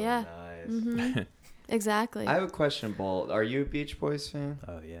 oh yeah. nice. hmm Exactly. I have a question, Bolt. Are you a Beach Boys fan?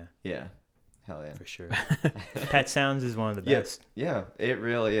 Oh yeah, Yeah. Hell yeah. for sure. Pet Sounds is one of the Yeah. best. Yeah, it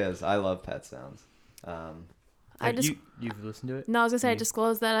really is. I love Pet Sounds. I Have just you've listened to it? no, I was gonna say I You-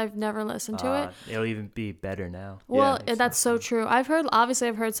 disclosed that I've never listened to it. It'll even be better now. Well, Yeah. that's so true. I've heard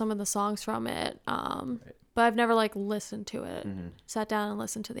some of the songs from it, but I've never like listened to it. Mm-hmm. Sat down and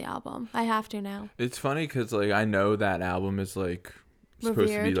listened to the album. I have to now. It's funny because like I know that album is like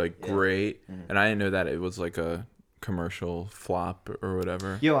supposed to be Revered. like Yeah. great, Mhm. and I didn't know that it was like a commercial flop or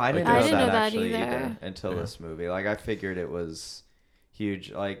whatever. Yo, I didn't Like, know I didn't that know that actually either. until Yeah. this movie. Like, I figured it was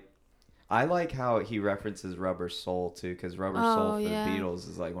huge. Like, I like how he references Rubber Soul too, because Rubber Soul Oh, for yeah. the Beatles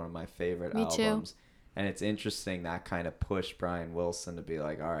is like one of my favorite Me too. albums. And it's interesting that kind of pushed Brian Wilson to be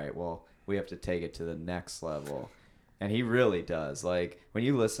like, all right, well, we have to take it to the next level. And he really does. Like, when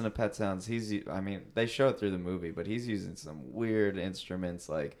you listen to Pet Sounds, they show it through the movie, but he's using some weird instruments,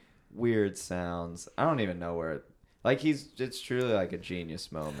 like weird sounds. I don't even know where it's truly like a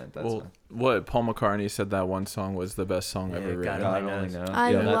genius moment. That's what Paul McCartney said that one song was the best song ever written. God only knows.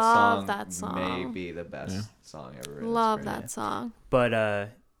 I love that song. May be the best song ever written. Love that song. But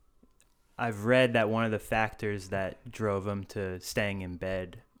I've read that one of the factors that drove him to staying in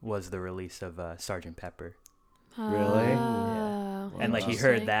bed was the release of Sgt. Pepper. Really? Yeah. And like he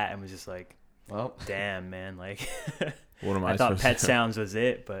heard that and was just like, well, damn, man, like what am I thought Pet Sounds was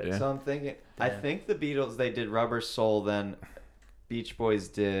it, but so I'm thinking I think the Beatles, they did Rubber Soul, then Beach Boys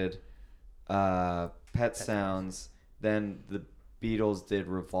did Pet Sounds, then the Beatles did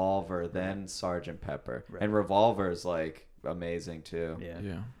Revolver, then Sgt. Pepper. Right. And Revolver is like amazing too.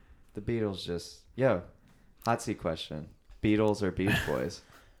 Yeah. The Beatles just hot seat question. Beatles or Beach Boys?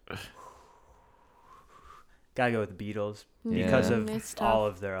 Gotta go with the Beatles because of all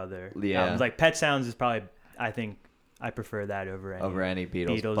of their other albums. Like Pet Sounds is probably, I think I prefer that over any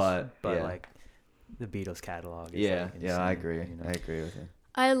Beatles, but like the Beatles catalog is insane, I agree. You know? I agree with you.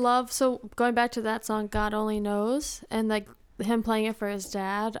 I love, so going back to that song God Only Knows, and like him playing it for his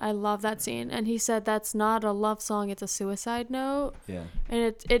dad, I love that scene. And he said that's not a love song, it's a suicide note. Yeah.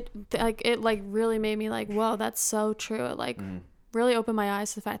 And it really made me like, whoa, that's so true. It really opened my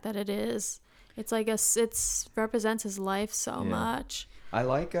eyes to the fact that it is. It's like it represents his life so much. I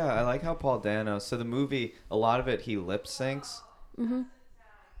like how Paul Dano. So the movie, a lot of it he lip syncs,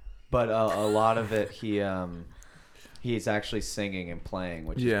 but a lot of it he's actually singing and playing,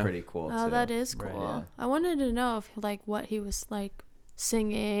 which is pretty cool. Oh, too. that is cool. Right, yeah. I wanted to know if what he was like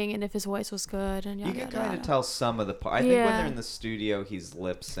singing and if his voice was good. And you can kind of tell some of the part. I think when they're in the studio, he's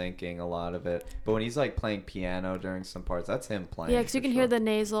lip syncing a lot of it, but when he's like playing piano during some parts, that's him playing. Yeah, because you can hear the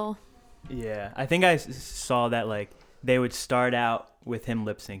nasal. Yeah, I think I saw that like they would start out with him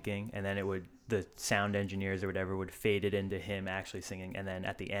lip syncing, and then the sound engineers or whatever would fade it into him actually singing, and then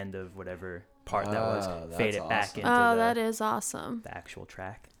at the end of whatever part that was, fade it back into that is awesome. The actual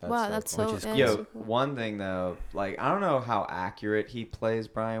track. That's so cool. Yo, one thing though, like I don't know how accurate he plays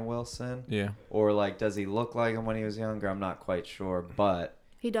Brian Wilson. Yeah. Or like, does he look like him when he was younger? I'm not quite sure, but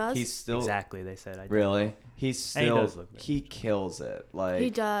he does. He's still exactly. They said I did. Really. He's still he kills it. Like he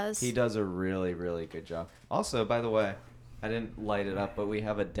does. He does a really, really good job. Also, by the way, I didn't light it up, but we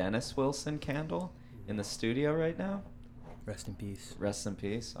have a Dennis Wilson candle in the studio right now. Rest in peace. Rest in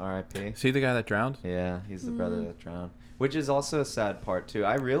peace. R.I.P. See the guy that drowned? Yeah, he's the brother that drowned. Which is also a sad part too.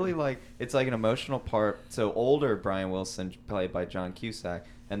 I really it's like an emotional part. So older Brian Wilson, played by John Cusack,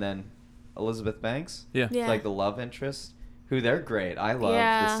 and then Elizabeth Banks. Yeah. It's like the love interest, who they're great. I love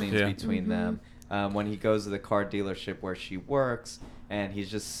the scenes between them. When he goes to the car dealership where she works, and he's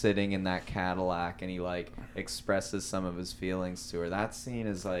just sitting in that Cadillac, and he like expresses some of his feelings to her. That scene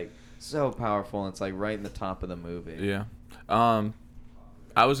is like so powerful, and it's like right in the top of the movie. Yeah.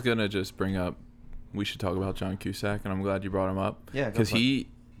 I was gonna just bring up, we should talk about John Cusack, and I'm glad you brought him up. Yeah, because he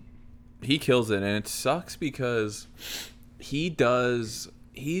kills it, and it sucks because he does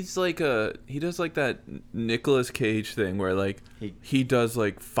like that Nicolas Cage thing where like he does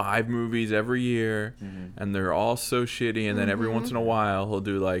like 5 movies every year, and they're all so shitty, and then every once in a while he'll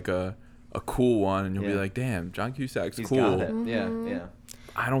do like a cool one, and you'll be like, damn, John Cusack's cool. Got it. Yeah.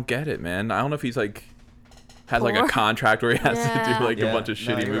 I don't get it, man. I don't know if he's like has like a contract where he has to do like a bunch of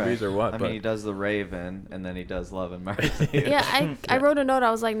shitty movies or what. I mean, he does The Raven, and then he does Love and Mercy. I wrote a note.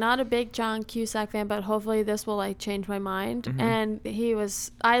 I was like, not a big John Cusack fan, but hopefully this will like change my mind. And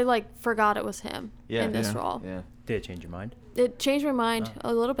I like forgot it was him in this role. Yeah. Did it change your mind? It changed my mind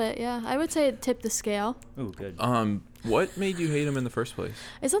a little bit. Yeah, I would say it tipped the scale. Ooh, good. What made you hate him in the first place?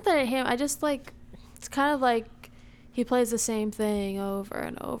 It's not that I hate him. I just like, it's kind of like he plays the same thing over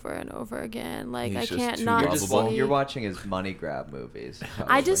and over and over again. Like, I can't not see. You're watching his money grab movies.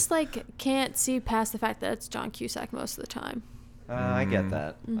 Probably. I just like can't see past the fact that it's John Cusack most of the time. I get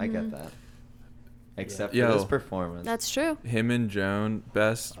that. I get that. Except for his performance. That's true. Him and Joan,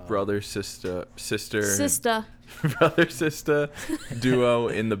 best brother sister brother sister duo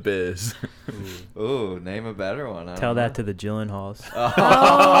in the biz. Ooh, name a better one. Tell that to the Gyllenhaals.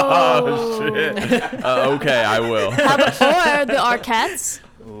 Oh shit. Okay, I will. Or the Arquettes.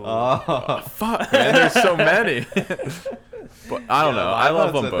 Oh fuck, man! There's so many. But I don't know. I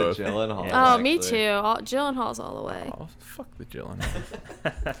love them both. The Gyllenhaals, actually. Me too. Gyllenhaals all the way. Oh, fuck the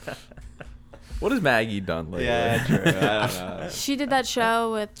Gyllenhaals. What has Maggie done lately? Yeah, true. I don't know. She did that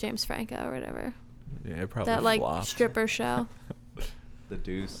show with James Franco or whatever. Yeah, it probably that like flopped. stripper show. The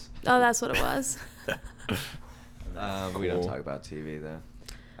Deuce. Oh, that's what it was. We don't Cool. talk about TV though.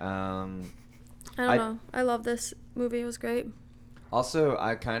 I don't know. I love this movie. It was great. Also,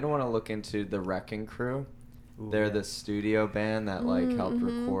 I kind of want to look into the Wrecking Crew. Ooh, They're yeah. the studio band that like helped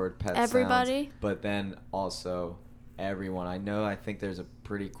Mhm. record Pet Everybody. Sounds, but then also everyone. I think there's a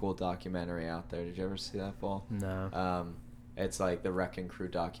pretty cool documentary out there. Did you ever see that, Paul? No. It's like the Wrecking Crew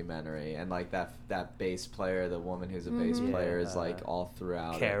documentary, and like that bass player, the woman who's a bass Mhm. player, Yeah, is like all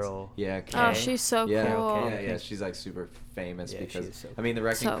throughout. Carol. Yeah, Oh, Carol. she's so yeah, cool. Yeah, she's like super famous Yeah, she because is so I mean the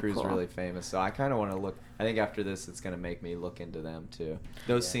Wrecking So Crew's cool. really famous. So I kind of want to look. I think after this, it's gonna make me look into them too.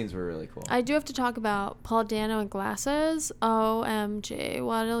 Those Yeah. scenes were really cool. I do have to talk about Paul Dano in glasses. OMG,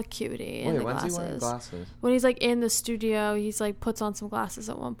 what a cutie in Wait, the when's glasses. he wearing glasses? When he's like in the studio, he's like puts on some glasses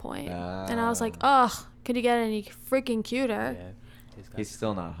at one point, and I was like, Ah. ugh, could he get any freaking cuter? Yeah. got He's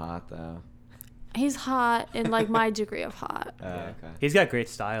still not hot though. He's hot in like my degree of hot. Yeah. Okay. He's got great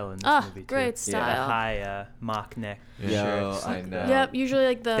style in this Ah, movie too. great The style. high mock neck Yo, shirts. I know. Yep, usually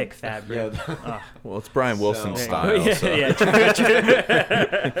like the Thick fabric. Yo, Ah. Well, it's Brian Wilson's So- style. yeah, so. yeah,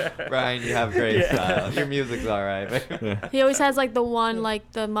 true. Brian, you have great Yeah. style. Your music's all right. Yeah. He always has like the one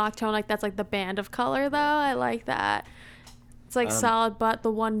like the mock tone, like that's like the band of color though. I like that. It's like solid, but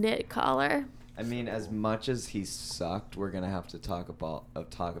the one knit color. I mean, as much as he sucked, we're gonna have to talk about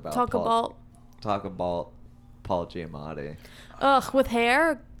Paul Giamatti. Ugh, with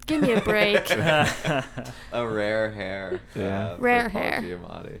hair. Give me a break. A rare hair. Yeah. For Rare Paul hair.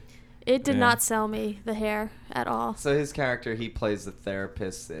 Giamatti. It did Yeah. not sell me the hair at all. So his character, he plays the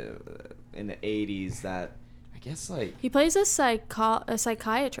therapist in the 80s that I guess like He plays a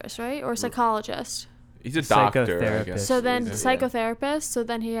psychiatrist, right, or psychologist. He's a doctor, I Psychotherapist. guess. So then Yeah. psychotherapist. So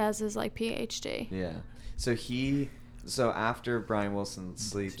then he has his like PhD. yeah. So after Brian Wilson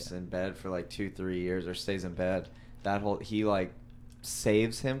sleeps in bed for like 2-3 years or stays in bed, he like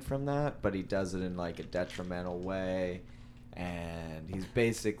saves him from that, but he does it in like a detrimental way, and he's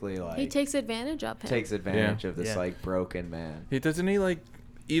basically like He takes advantage of him. takes advantage Yeah. of this Yeah. like broken man. Doesn't he like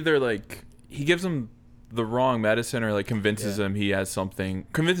either like he gives him the wrong medicine or like convinces Yeah. him he has something,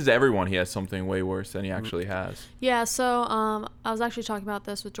 convinces everyone he has something way worse than he actually has. Yeah, so I was actually talking about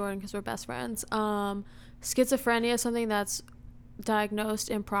this with Jordan because we're best friends. Schizophrenia is something that's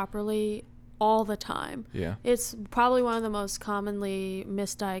diagnosed improperly all the time. Yeah. It's probably one of the most commonly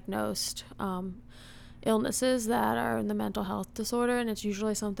misdiagnosed illnesses that are in the mental health disorder, and it's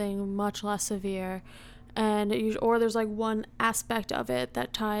usually something much less severe. And or there's like one aspect of it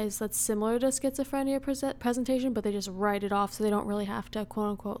that's similar to schizophrenia presentation, but they just write it off, so they don't really have to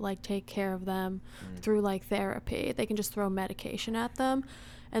quote unquote like take care of them through like therapy. They can just throw medication at them,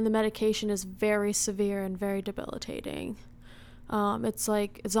 and the medication is very severe and very debilitating. It's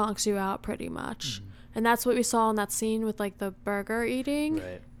like it zonks you out pretty much, and that's what we saw in that scene with like the burger eating.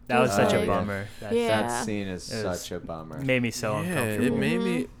 Right. That was such Like- a bummer. Yeah. That scene is It was- such a bummer. Made me so yeah, uncomfortable. it made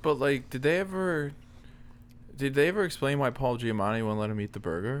me. Mhm. But like, did they ever explain why Paul Giamatti won't let him eat the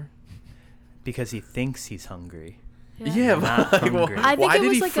burger? Because he thinks he's hungry. Yeah, Not but like, hungry. I think why it did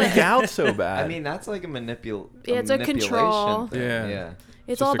was he like freak a- out so bad? I mean, that's like a Yeah, it's a manipulation control. thing. Yeah. Yeah.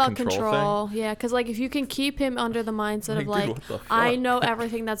 It's Just all a about control control. Yeah, because like if you can keep him under the mindset of Like, like, dude, what the I fuck? know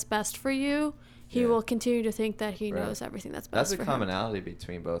everything that's best for you, he Yeah. will continue to think that he Right. knows everything that's That's best a for him. commonality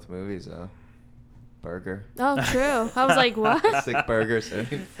between both movies, though. Burger. Oh, true. I was like, what? Sick burger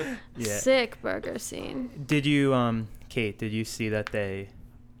scene. Yeah. Sick burger scene. Did you, Kate? Did you see that they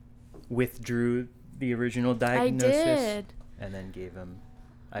withdrew the original diagnosis I did. and then gave him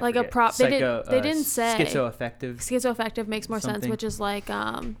Like a prop- they didn't say. schizoaffective. Schizoaffective makes more sense, Something. which is like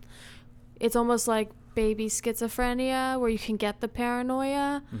it's almost like baby schizophrenia where you can get the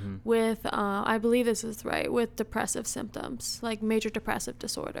paranoia Mhm. with I believe this is right, with depressive symptoms, like major depressive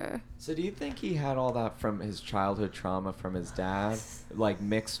disorder. So do you think he had all that from his childhood trauma from his dad, like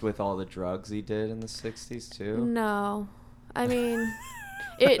mixed with all the drugs he did in the 60s too? No. I mean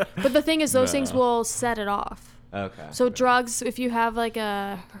but the thing is those things No. will set it off. Okay. So drugs, if you have like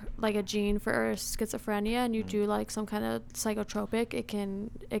a gene for schizophrenia and you Mm. do like some kind of psychotropic, it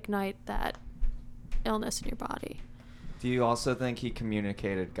can ignite that illness in your body. Do you also think he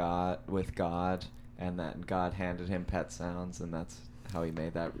communicated with God, and that God handed him Pet Sounds, and that's how he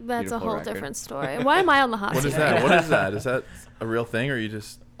made that? That's a beautiful whole record? different story. Why am I on the hot What seat is right that? now? What is that? Is that a real thing, or you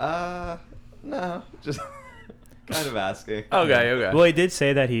just? No, just kind of asking. Okay. Well, he did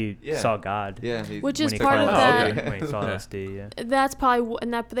say that he Yeah. saw God. Yeah. Which when is he part called of out that- when he saw Yeah. LSD. Yeah. That's probably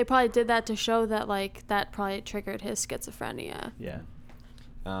and that they probably did that to show that like that probably triggered his schizophrenia. Yeah.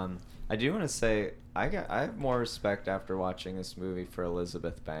 I do want to say I have more respect after watching this movie for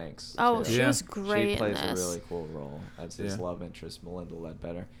Elizabeth Banks. Oh, too. she Yeah. was great She plays in a this. really cool role as his Yeah. love interest, Melinda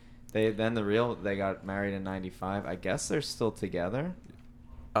Ledbetter. They got married in '95. I guess they're still together.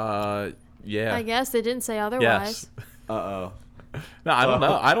 Yeah. I guess they didn't say otherwise. Yes. Uh-oh. No, I don't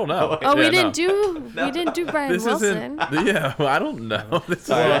know. I don't know. Oh, we Yeah, didn't no. we didn't do Brian This Wilson. isn't. Yeah, well, I don't know. This is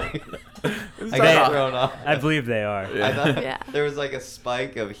Sorry. this I is got not- thrown off. I believe they are. Yeah. I thought Yeah. there was like a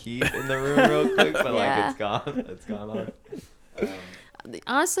spike of heat in the room real quick, but Yeah. like it's gone. It's gone on.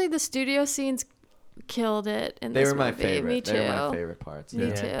 Honestly, the studio scenes killed it in They this were my movie. favorite. Me too. They were my favorite parts. Me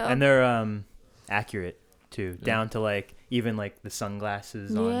yeah. too. And they're accurate too, down to like even like the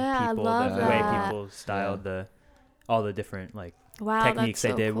sunglasses on Yeah, I people, love the way that. people styled all the different like Wow, techniques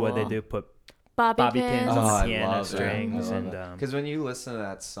that's so they did. cool. What they do, put Bobby pins. on Oh, the I piano love strings that. and Because when you listen to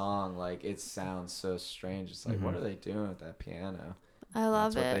that song, like it sounds so strange. It's like, what Mhm. are they doing with that piano? I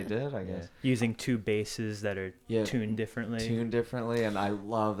love That's it. what they did, I yeah, guess. using two basses that are Yeah, tuned differently. tuned differently, and I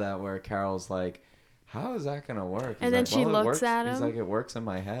love that where Carol's like, "How is that gonna work?" He's And then like, she "Well, it looks works." at He's him. like, "It works in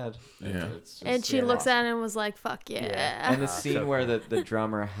my head." Yeah. It's just And she so looks awesome. at him and was like, "Fuck yeah!" Yeah. And the Ah, scene so where cool. the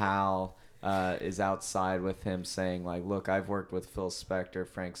drummer Hal is outside with him saying like, "Look, I've worked with Phil Spector,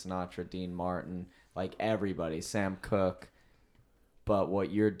 Frank Sinatra, Dean Martin, like everybody, Sam Cooke, but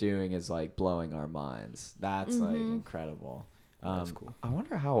what you're doing is like blowing our minds." That's like incredible. That's cool. I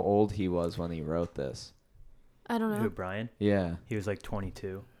wonder how old he was when he wrote this. I don't know. Who, Brian? Yeah, He was like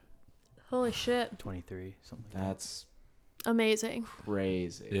 22, Holy shit! 23, something like that. that's Amazing.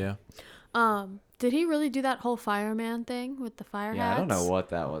 crazy. Yeah. Did he really do that whole fireman thing with the fire Yeah, hats? I don't know what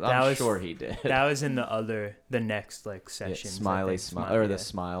that was. That I'm was- sure he did. That was in the next like Yeah, session. smile or the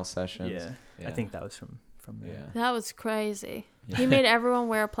smile sessions. Yeah. I think that was from there. Yeah. That was crazy. Yeah. He made everyone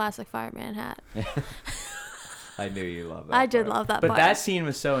wear a plastic fireman hat. I knew you loved that. I did part. love that But part. that scene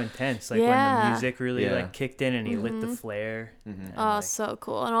was so intense. Like when Yeah. the music really Yeah. like kicked in and he lit the flare. Mhm. and, Oh, like, so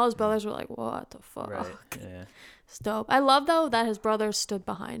cool. And all his brothers were like, what the fuck? right. Yeah. It's dope. I love, though, that his brothers stood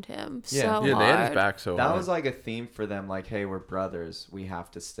behind him Yeah. so Yeah, they had his hard. back so That hard. was like a theme for them. Like, hey, we're brothers. We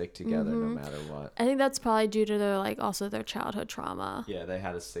have to stick together no matter what. I think that's probably due to their, like, also their childhood trauma. Yeah, they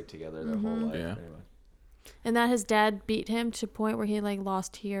had to stick together their whole life. Yeah. Anyway. And that his dad beat him to the point where he, like,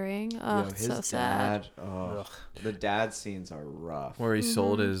 lost hearing. Oh, Yo, it's so sad. Oh, the dad scenes are rough. Where he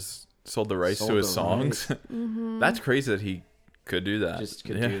sold the rights Sold to his the songs. Mm-hmm. That's crazy that he could do that. Just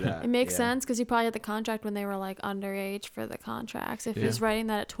could Yeah. do that. It makes yeah. sense because he probably had the contract when they were, like, underage for the contracts. If he's Yeah. writing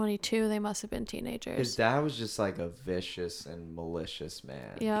that at 22, they must have been His teenagers. dad was just like a vicious and malicious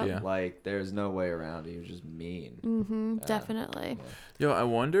man. Yep. Yeah. Like, there's no way around it. He was just mean. Mm-hmm, Yeah. definitely. Yo, I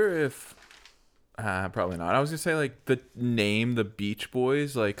wonder if probably not. I was gonna say like the name, the Beach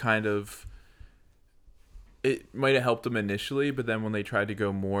Boys, like kind of. It might have helped them initially, but then when they tried to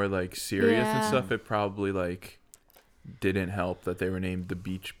go more like serious and Yeah. stuff, it probably like didn't help that they were named the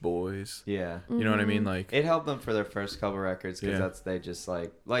Beach Boys. Yeah. You know what I mean? Mm-hmm. Like It helped them for their first couple records because Yeah. they just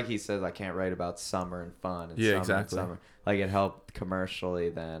like he says, I can't write about summer and fun and Yeah, summer exactly. and summer. Like it helped commercially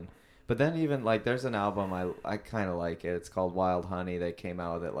then. But then even like there's an album I kind of like it. It's called Wild Honey. They came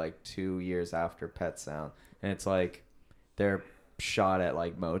out with it like 2 years after Pet Sound, and it's like they're shot at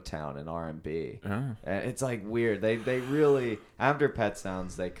like Motown and R&B. oh. And it's like weird. They really after Pet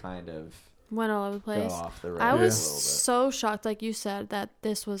Sounds they kind of Went all over the go place. off the rails I a was little bit. so shocked, like you said, that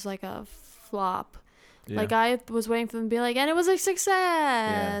this was like a flop. Yeah. Like I was waiting for them to be like, and it was a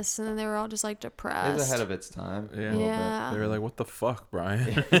success, and then they were all just like It depressed. was ahead of its time. a Yeah. little bit. Yeah. They were like, "What the fuck,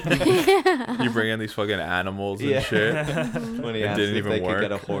 Brian? You bring in these fucking animals and Yeah. shit." When he It asked didn't if even they could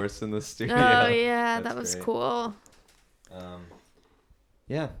get a work. horse in the studio. Oh yeah, That's that was great. cool.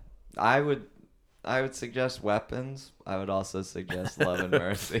 Yeah, I would suggest Weapons. I would also suggest Love and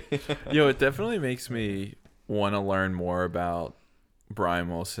Mercy. Yo, it definitely makes me want to learn more about Brian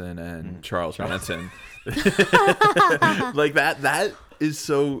Wilson and Charles Manson. Like that is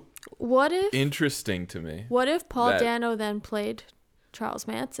so What if interesting to me. Paul that- Dano then played Charles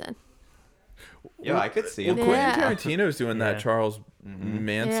Manson? Yeah, I could see Well, him. Yeah. Quentin Tarantino's doing that Yeah. Charles Mm-hmm.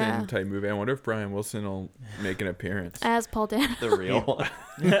 Manson Yeah. type movie. I wonder if Brian Wilson will make an appearance. As Paul Dano. The real one.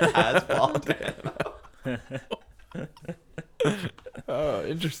 As Paul Dano. Oh,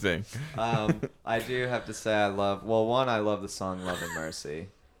 interesting. I do have to say I love the song Love and Mercy.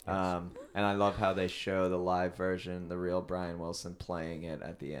 And I love how they show the live version, the real Brian Wilson playing it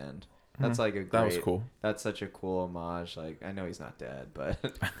at the end. That's like a great, That was cool. That's such a cool homage. Like I know he's not dead, but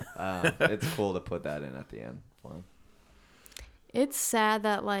it's cool to put that in at the end for him. It's sad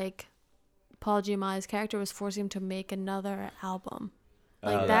that like Paul Giamatti's character was forcing him to make another album.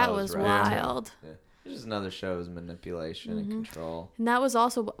 Like that was right. wild. Yeah. It's just another show of manipulation and control. And that was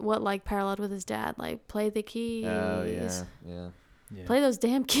also what like paralleled with his dad. Like play the keys. Oh yeah, yeah. Yeah. Play those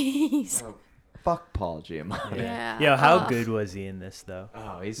damn keys. Oh, Fuck Paul Giamatti. Yeah. Yo, how Ugh. good was he in this though?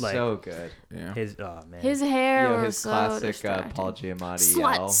 Oh, he's Like- so good. Yeah. His oh man. His hair Yo, was his so classic distracting. Paul Giamatti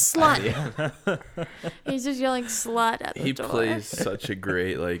Slut, yell. slut. Yeah. He's just yelling slut at the He door. plays such a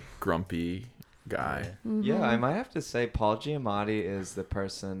great like grumpy guy. Yeah, I might have to say Paul Giamatti is the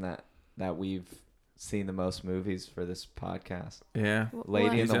person that we've seen the most movies for this podcast. Yeah. Lady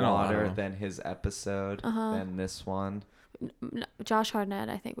in He's the in a lot of Water, them. then his episode, Uh-huh. then this one. Josh Hartnett,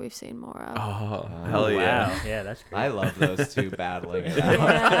 I think we've seen more of. Oh, Oh, hell yeah. Wow. Yeah, that's great. I love those two battling it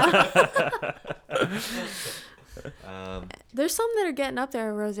out. Yeah. There's some that are getting up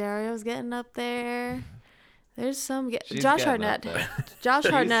there. Rosario's getting up there. There's some. She's Josh getting up Hartnett. there. Josh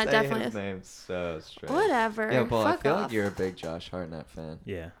You Hartnett say definitely his is. name's so straight. Whatever. Yeah, Paul, I Fuck feel off. like you're a big Josh Hartnett fan.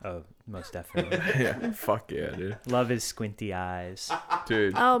 Yeah. Oh, most definitely. Yeah. Fuck yeah, dude. Love his squinty eyes.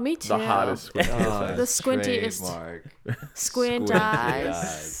 Dude. Oh, me too. The hottest squid. Oh, The squintiest. trademark. Squint Squinty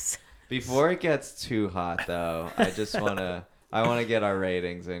eyes. Before it gets too hot, though, I want to get our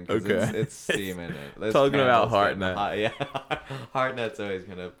ratings in because Okay. it's steaming it. This Talking about panel's getting Hartnett. hot. Yeah, Hartnett's always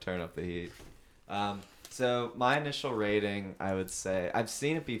gonna turn up the heat. So my initial rating, I would say, I've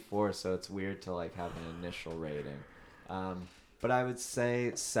seen it before, so it's weird to like have an initial rating. But I would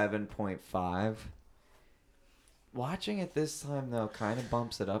say 7.5. Watching it this time though kind of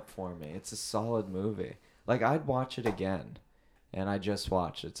bumps it up for me. It's a solid movie. Like I'd watch it again, and I just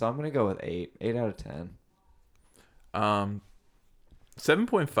watched it, so I'm gonna go with 8. 8 out of 10.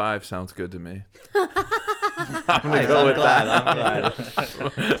 7.5 sounds good to me. I'm gonna go with that. I'm glad.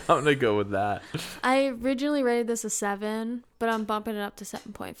 I'm gonna go with that. I originally rated this a 7, but I'm bumping it up to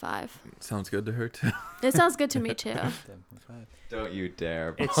 7.5. Sounds good to her too. It sounds good to me too. Don't you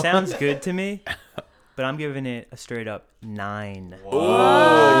dare. It sounds good to me, but I'm giving it a straight up 9.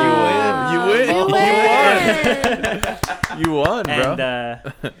 Whoa, you win. You win. You won, bro.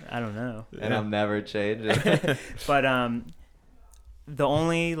 And I don't know. And I'm never changing. But the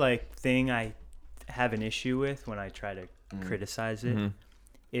only like thing I have an issue with when I try to criticize it Mhm.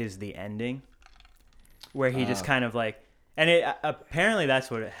 is the ending, where he just Ah. kind of like, and it apparently that's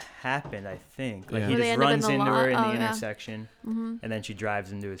what happened. I think like Yeah. he Where they just end up in runs the into lot? her in the Oh, yeah. intersection, Mhm. and then she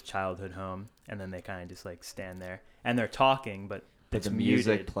drives into his childhood home, and then they kind of just like stand there and they're talking, but But it's the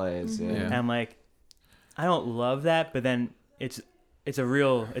music muted. plays. Mhm. Yeah. Yeah. And I'm like, I don't love that, but then it's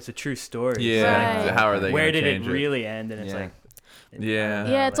a true story. So, Yeah. Right. How are they? where gonna did it change really end? And it's Yeah. like, Yeah. I don't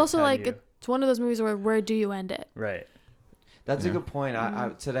know, Yeah, it's also how do like you- it's one of those movies where do you end it? right. That's Yeah. a good point.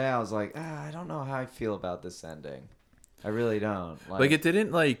 Today I was like, I don't know how I feel about this ending. I really don't. Like it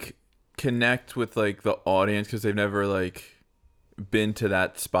didn't like connect with like the audience because they've never like been to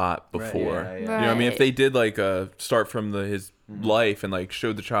that spot Right. before. Yeah, yeah. You know what I mean? If Right. they did like start from his Mhm. life and like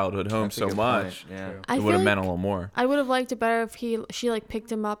showed the childhood home That's a so good much, point. Yeah. True. I it feel would have like meant a little more. I would have liked it better if she like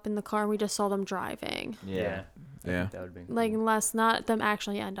picked him up in the car and we just saw them driving. Yeah. I Yeah. think that would be Like less not them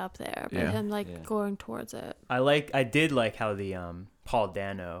actually end up there, but Yeah. him like Yeah. going towards it. I did like how the Paul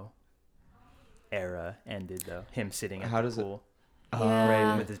Dano era ended though. Him sitting at How the does it- pool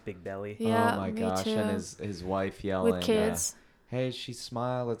Yeah. with his big belly. Yeah, oh my me gosh. too. And his wife yelling. With kids. Hey, she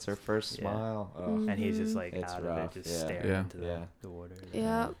smiled. It's her first Yeah. smile. Oh. Mm. And he's just Mhm. like It's out rough, of it, just yeah. staring Yeah. into Yeah. the water.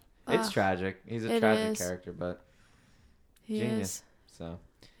 Yeah. It's Ugh, tragic. He's a it tragic is. character, but he genius. is so.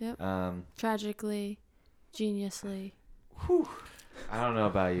 Yep. Tragically, geniusly. I don't know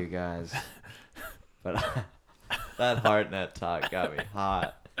about you guys, but that Hartnett talk got me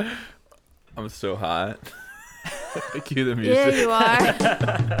hot. I'm so hot. Cue the Yeah, music. you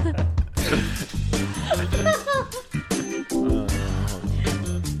are.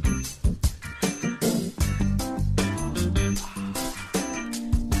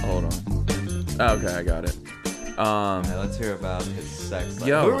 Hold on. Okay, I got it. All right, let's hear about his sex life.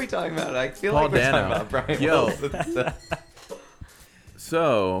 Yo. Who are we talking about? I feel Paul like we're Dano. talking about Brian Yo. Wilson.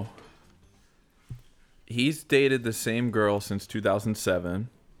 So he's dated the same girl since 2007.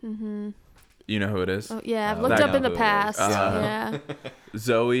 Mm-hmm. You know who it is? Oh, yeah, I've Oh, looked that up in guy. the past. Uh, Yeah.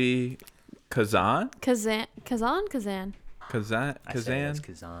 Zoe Kazan? Kazan. Kazan? I say it's Kazan?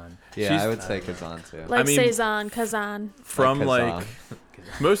 Kazan. Yeah, She's- I would say Kazan too. Like mean- Cezanne, Kazan. From Kazan. like,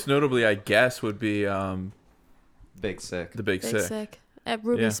 most notably, I guess, would be Big Sick. the Big Big Sick. Sick. At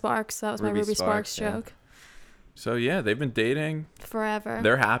Ruby Yeah. Sparks. That was my Ruby Ruby Sparks, Sparks, yeah. joke. So yeah, they've been dating. Forever.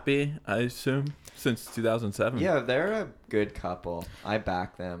 They're happy, I assume, since 2007. Yeah, they're a good couple. I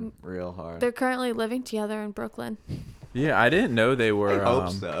back them real hard. They're currently living together in Brooklyn. Yeah, I didn't know they I were. hope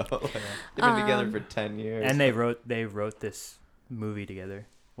so. They've been together for 10 years. And they wrote this movie together,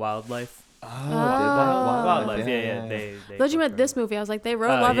 Wildlife. Oh, Oh. did that? Wildlife. Yeah. They Thought you meant both this wrote movie. I was like, they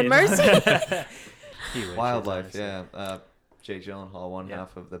wrote it. Love and yeah. Mercy. He wishes, Wildlife, honestly. yeah. Jake Gyllenhaal, one Yeah.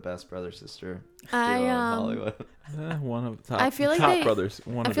 half of the best brother sister duo I in Hollywood. One of the top, I feel like top they- brothers.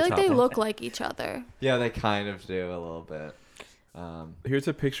 One I of feel the like top they ones. look like each other. Yeah, they kind of do a little bit. Here's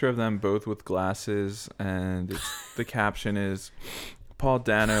a picture of them both with glasses, and the caption is Paul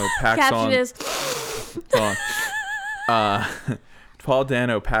Dano packs Caption on. is Hold on. Paul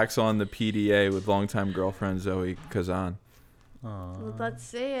Dano packs on the PDA with longtime girlfriend Zoe Kazan. Aw. let's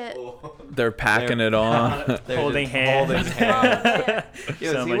see it. They're packing it on. They're Holding just hands. Holding hands. Oh,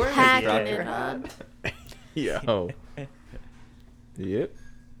 Yo, So is he much wearing Hacking a it trucker on. hat? Yo. Yep.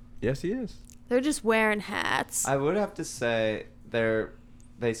 Yes, he is. They're just wearing hats. I would have to say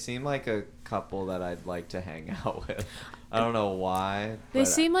they seem like a couple that I'd like to hang out with. I don't know why. They but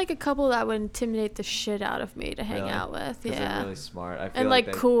seem like a couple that would intimidate the shit out of me to hang Really? out with. 'cause Yeah. they're really smart. I feel And like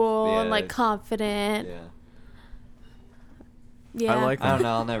they- cool and yeah, like confident. Yeah. Yeah. I like I don't know.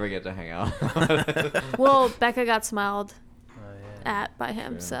 I'll never get to hang out. Well, Becca got smiled Oh, yeah. at by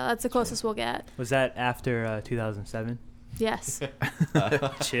him, True. so that's the closest we'll get. Was that after 2007? Yes.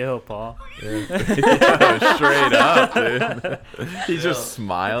 Chill, Paul. Yo, straight up, dude. He's just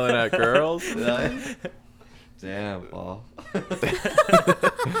smiling at girls. Damn, Paul.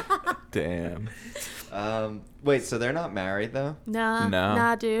 Damn. Wait, so they're not married though? Nah. No.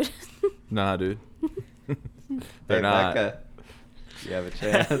 Nah, dude. Nah, dude. They're Hey, not. Becca, you have a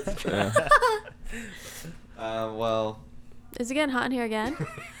chance. Yeah. Well, Is it getting hot in here again?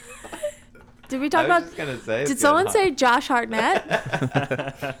 Did we I talk was about? just gonna say. Did someone say Josh Hartnett?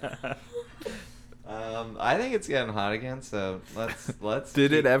 I think it's getting hot again, so let's.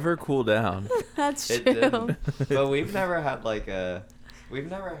 Did it keep- ever cool down? That's It true. didn't. But we've never had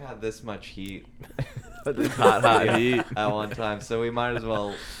this much heat. It's hot heat. At one time, so we might as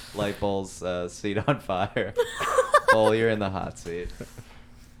well light Bull's seat on fire. Bull, you're in the hot seat.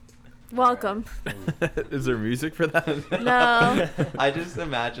 Welcome. Is there music for that? No. I just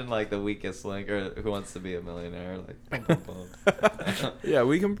imagine like the weakest link or Who Wants to Be a Millionaire, like boom, boom, boom. Yeah,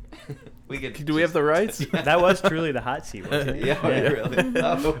 we can. We could. Do we have the rights? That was truly the hot seat, wasn't it? Yeah, really.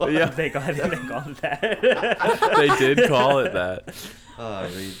 Oh, Yeah. They called it that. They did call it that. Oh,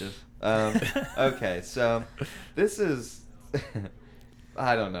 Regis. Okay, so this is.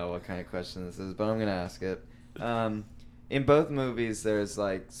 I don't know what kind of question this is, but I'm gonna ask it. In both movies, there's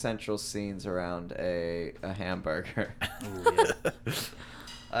like central scenes around a hamburger. Ooh,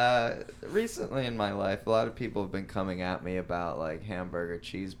 yeah. Recently in my life, a lot of people have been coming at me about like a hamburger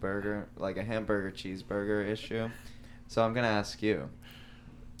cheeseburger issue. So I'm gonna ask you,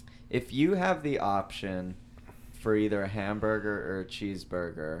 if you have the option for either a hamburger or a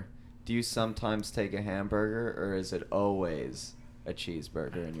cheeseburger, do you sometimes take a hamburger or is it always a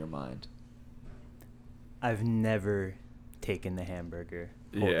cheeseburger in your mind? I've never taken the hamburger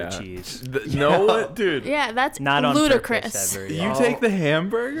or Yeah. the cheese. No, what, dude? Yeah, that's Not on ludicrous. purpose ever. You yeah. take the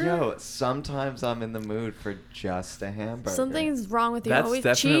hamburger? Yo, sometimes I'm in the mood for just a hamburger. Something's wrong with you. That's Always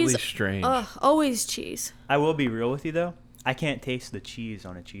definitely cheese. strange. Ugh, always cheese. I will be real with you though. I can't taste the cheese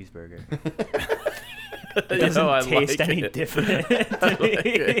on a cheeseburger. It doesn't I taste like any it. different I to me. like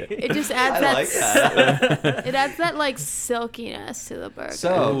it. It just adds I that. like that. It adds that like silkiness to the burger.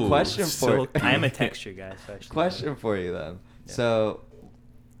 So, Ooh, question for silky. I am a texture guy, so I should know. Question for you then. Yeah. So,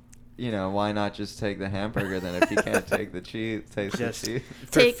 why not just take the hamburger then if you can't take the cheese? Taste Just the cheese.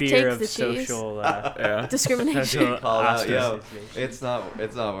 for Take- fear take of the cheese. social Yeah. Discrimination. social Call out, yo, ostracization.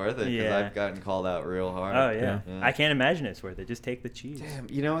 it's not worth it because Yeah. I've gotten called out real hard. Oh yeah. Yeah. I can't imagine it's worth it. Just take the cheese. Damn,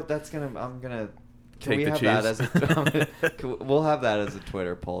 you know what? I'm gonna. Can Take we the have cheese. that as we'll have that as a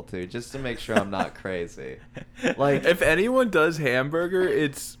Twitter poll too, just to make sure I'm not crazy. Like, If anyone does hamburger,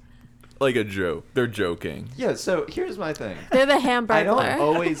 it's like a joke. They're joking. yeah. So here's my thing. They're the I hamburger. don't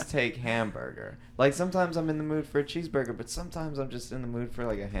always take hamburger. Like sometimes I'm in the mood for a cheeseburger, but sometimes I'm just in the mood for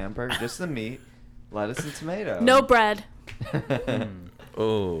like a hamburger, just the meat, lettuce and tomato. No bread. Hmm.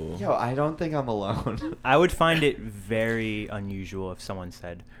 Oh. Yo, I don't think I'm alone. I would find it very unusual if someone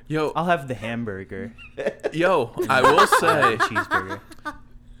said, Yo, "I'll have the hamburger." yo, I will I'll have say, the cheeseburger.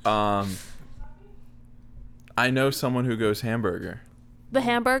 I know someone who goes hamburger. The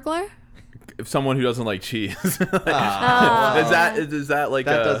Hamburglar? Someone who doesn't like cheese. Ah, Oh. Is that like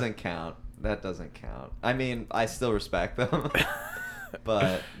that a, doesn't count. That doesn't count. I mean, I still respect them,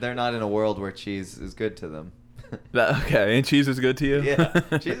 but they're not in a world where cheese is good to them. Okay, and cheese is good to you? Yeah,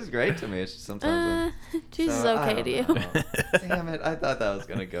 cheese is great to me. It's just sometimes. Cheese is So, I okay to you. don't know. Damn it! I thought that was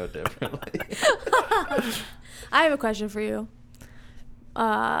gonna go differently. I have a question for you.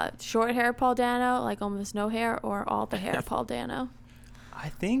 Short hair Paul Dano, like almost no hair, or all the hair Paul Dano? I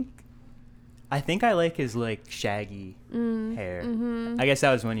think I think I like his like shaggy hair. I guess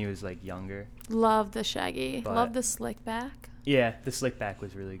that was when he was like younger. Love the shaggy. But- Love the slick back. Yeah, the slick back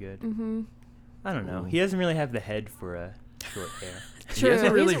was really good. I don't know. He doesn't really have the head for a short hair. True. has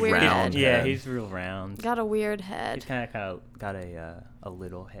a really he's weird round head. head. Yeah, he's real round. Got a weird He's head. kind of got a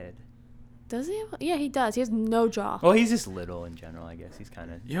little head. Does he? Yeah, he does. He has no jaw. Well, he's just little in general, I guess. He's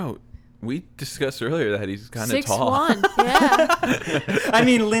kind of. Yo, we discussed earlier that he's kind of tall. 6'1". Yeah. I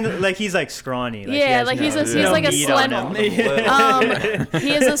mean, like he's like scrawny. Like, he Yeah, has like he's no- a- he's no like a meat on slim- him. He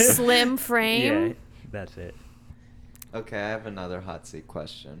has a slim frame. Yeah, that's it. Okay, I have another hot seat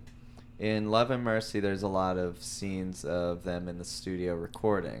question. In Love and Mercy, there's a lot of scenes of them in the studio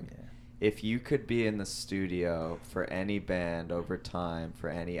recording. Yeah. If you could be in the studio for any band over time for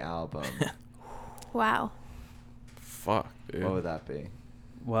any album, Wow. Fuck, dude. what would that be?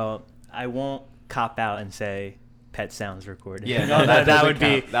 Well, I won't cop out and say Pet Sounds recording. Yeah, no, that doesn't would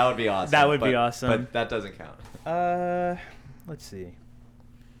be count. That would be awesome. that would be but- awesome. But that doesn't count. Let's see.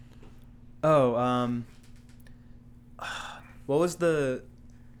 Oh, what was the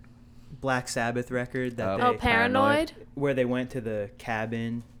Black Sabbath record that Oh, they, Paranoid? where they went to the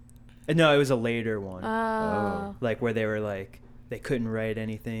cabin? No, it was a later one. Oh. Like where they were like they couldn't write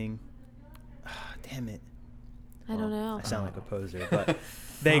anything. Damn it. I don't know. I sound like a poser, but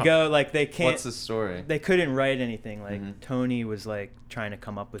they go like they can't. What's the story? They couldn't write anything. Like Mhm. Tony was like trying to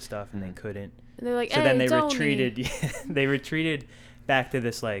come up with stuff and Mhm. they couldn't. And they're like, So hey, then they Tony. retreated. They retreated back to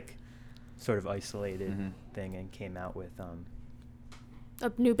this like sort of isolated Mhm. thing and came out with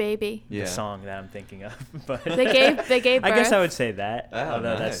A new baby. Yeah. the song that I'm thinking of. But They gave I guess I birth. would say that, Oh,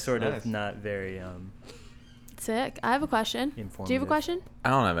 although that's nice, sort nice. of not very Sick. I have a question. Do you have a informative. question? I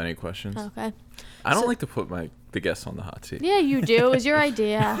don't have any questions. Okay. I don't So- like to put the guests on the hot seat. Yeah, you do. It was your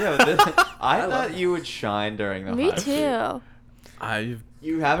idea. Yeah, I thought you would shine during the Me hot seat. too. I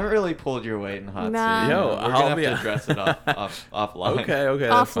You haven't really pulled your weight in hot Nah. seat. Yo, We're gonna I'll have be- to address it offline. okay,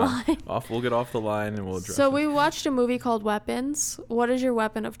 that's fine. Offline. We'll get off the line and we'll address So it. we watched a movie called Weapons. What is your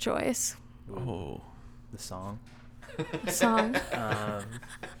weapon of choice? Oh, The song. Song.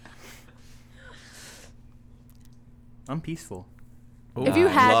 I'm peaceful. If you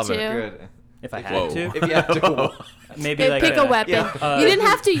had love to. it. Good. If I If had Whoa. to, If you had to, maybe Okay, like pick a weapon. Yeah. You didn't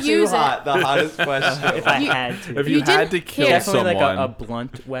have to too use hot, it. the hottest question. If I You- had to, If you You had to didn't kill care. definitely someone, like a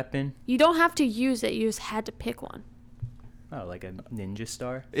blunt weapon. You don't have to use it. You just had to pick one. Oh, like a ninja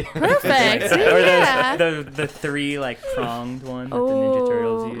star. Perfect. See, Or yeah. the three like pronged one that the Ninja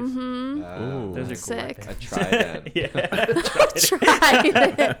Turtles use. Mm-hmm. Ooh. Those are cool. Sick. I A think. trident. Yeah. Tried it.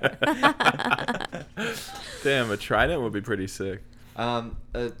 damn, a trident would be pretty sick. A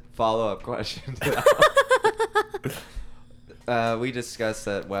follow-up question. We discussed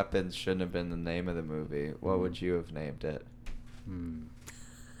that Weapons shouldn't have been the name of the movie. What would you have named it?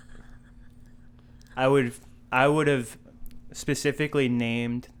 I would have specifically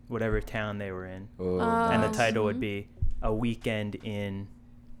named whatever town they were in, Oh, and the nice. title would be A Weekend in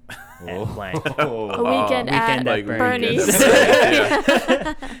Oh. at blank. A weekend Weekend at at Bernie's.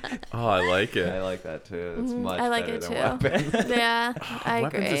 Bernie's. Oh, I like it. I like that too. It's Mhm, much I like better it than too. Weapons. Yeah, I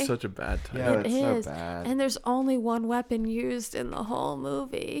Weapons agree. is such a bad title. Yeah, It it's is. so bad. And there's only one weapon used in the whole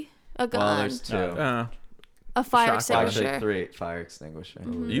movie. A gun. Well, there's two. A fire Shotgun. extinguisher. Actually, three. Fire extinguisher.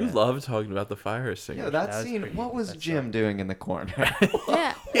 Mhm. You Yeah. love talking about the fire extinguisher. Yeah, that That was scene. pretty- What was that's Jim so- doing in the corner?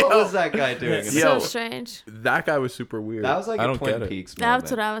 Yeah. What was that guy doing? In the Yo. So strange. That guy was super weird. That was like I a don't Twin get it. Peaks moment.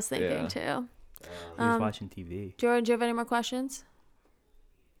 That's what I was thinking Yeah. too. He was Um, watching TV. Jordan, do you have any more questions?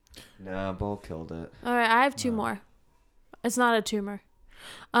 No, Bull killed it. All right, I have two more. It's not a tumor.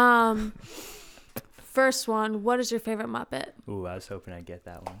 First one, what is your favorite Muppet? Ooh, I was hoping I'd get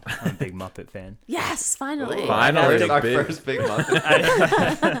that one. I'm a big Muppet fan. Yes, finally. Finally. First, our Big. first big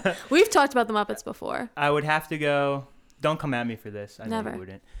Muppet. We've talked about the Muppets before. I would have to go. Don't come at me for this. I know Never. you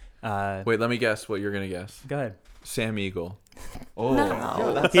wouldn't. Wait, let me guess what you're gonna guess. Go ahead. Sam Eagle. Oh, No.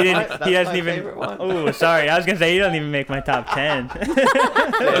 yo, that's He didn't. that's He doesn't my even. favorite one. Oh, sorry. I was gonna say he doesn't even make my top 10.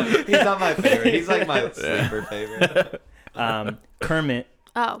 He's not my favorite. He's like my sleeper favorite. Kermit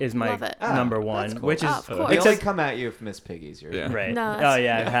Oh, is my love it. Ah, number that's one, cool. which is Oh, of course. They it's only a- come at you if Miss Piggy's your Yeah. right. No, Oh that's-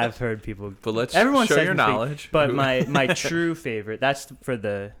 yeah, I yeah. have heard people. But let's Everyone show says your Miss Piggy, knowledge. But my true favorite. That's for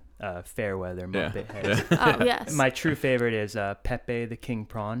the Fairweather Yeah. Muppet heads. Yeah. Oh, yes. My true favorite is Pepe the King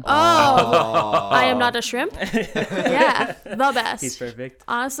Prawn. Oh, Oh. I am not a shrimp. Yeah, the best. He's perfect.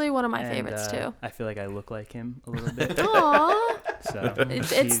 Honestly, one of my And, favorites too. I feel like I look like him a little bit. Aww. So It's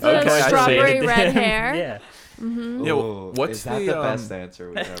he's- the Okay, I see. strawberry red hair. Yeah. Mm-hmm. Yeah, Ooh, what's is that the, the best um, answer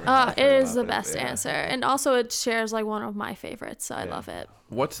we've ever Oh, had it for a is the Muppet? best Yeah. answer. And also it shares like one of my favorites, so I Yeah. love it.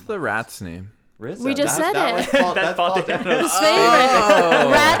 What's the rat's name? Rizzo. We just said that it. Was Paul, That's that's Paul Paul Dano's Dano's His favorite.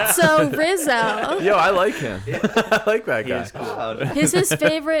 Oh. Ratso Rizzo. Yo, I like him. I like that He guy. is cool. Wow. He's his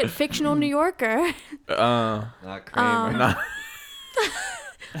favorite fictional New Yorker. Not Kramer. Nah,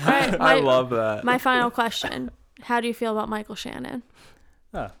 All right, I love that. my final question. How do you feel about Michael Shannon?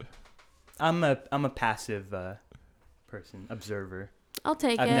 Oh. I'm a passive person, observer. I'll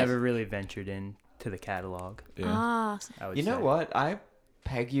take I've it. never really ventured into the catalog. Yeah. Ah, I would You know say. what? I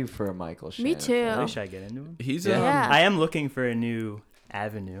peg you for a Michael Shannon. Me too. fan. I wish I get into him. He's Yeah. I am looking for a new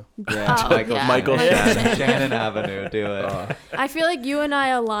avenue. Yeah, Oh, Michael, yeah. Michael Shannon. Shannon Avenue. Do it. I feel like you and I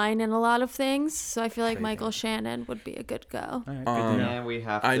align in a lot of things, so I feel like Crazy. Michael Shannon would be a good go. All right, good Um, to know. And we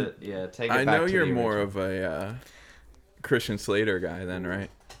have I- to take it I back know to you're the more original. of a Christian Slater guy then, right?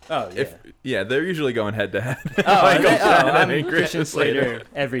 Oh yeah. They're usually going head to head. Oh, Michael Shannon I'm and Christian Slater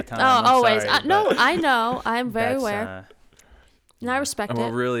every time. Oh, I'm always. sorry, No, but I know. I'm very that's, aware, and I respect I'm it.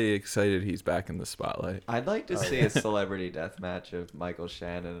 really excited he's back in the spotlight. I'd like to Oh, see yeah. a celebrity death match of Michael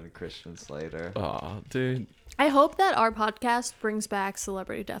Shannon and Christian Slater. Oh, dude. I hope that our podcast brings back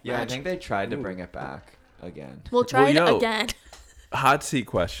Celebrity Deathmatch. Yeah, I think they tried to bring it back again. We'll try Well, it yo. again. Hot seat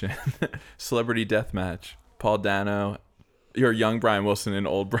question. Celebrity death match. Paul Dano. You're young Brian Wilson and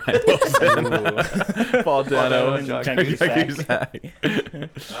old Brian Wilson. Paul Dano and John John Cusack.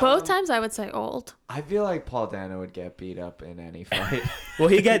 Cusack. Both times I would say old. I feel like Paul Dano would get beat up in any fight. Well,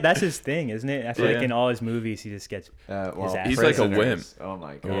 that's his thing, isn't it? I feel like Yeah. in all his movies, he just gets Well, His ass. He's like a Prisoners. Oh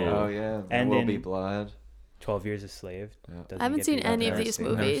my god. Yeah. Oh yeah. There And will in- be blood. 12 Years a Slave. Yeah. Doesn't I haven't get seen beat up any of Never these seen it.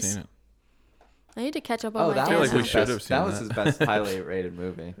 Never movies. seen it. I need to catch up on Oh, my that feel was like we his should best. have seen That was that. his best highly rated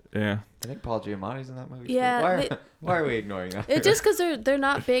movie. Yeah. I think Paul Giamatti's in that movie. too. Yeah, Why are, they- why are we ignoring that? It's just because they're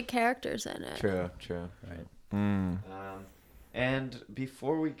not big characters in it. True. True. Right. And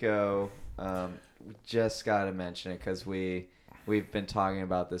before we go, we just got to mention it because we've been talking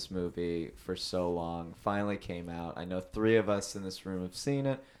about this movie for so long. Finally came out. I know 3 of us in this room have seen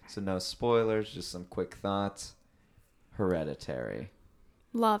it, so no spoilers. Just some quick thoughts. Hereditary.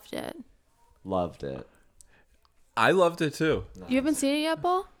 Loved it. Loved it. I loved it too. You haven't seen it yet,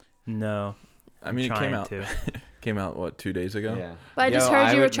 Paul? No. I mean, it came Trying out. to. Came out what, 2 days ago? Yeah. But I just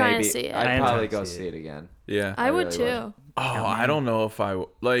heard you were would trying to maybe- see it. I'd I am probably trying go to see see it. it again. Yeah. I would really too. would. Oh, I don't know if I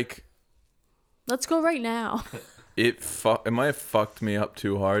like. Let's go right now. It might have fucked me up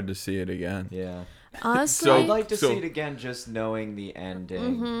too hard to see it again. Yeah. Honestly, So- I'd like to so- see it again, just knowing the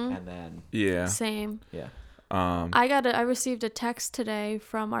ending, Mhm. and then Yeah. same. yeah. I received a text today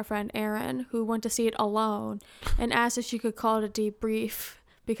from our friend Erin, who went to see it alone, and asked if she could call it a debrief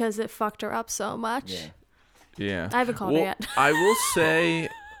because it fucked her up so much. Yeah. Yeah. I haven't called her yet. I will say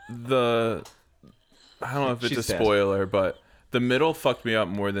I don't know if it's She's a dead. spoiler, but the middle fucked me up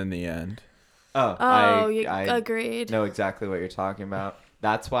more than the end. Oh, Oh, I agreed. know exactly what you're talking about.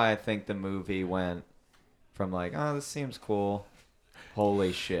 That's why I think the movie went from like, oh, this seems cool.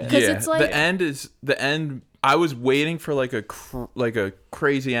 Holy shit. 'Cause Yeah, it's like- the end. I was waiting for like a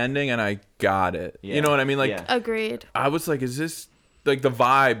crazy ending, and I got it. Yeah. You know what I mean? Like Yeah. Agreed. I was like, is this like the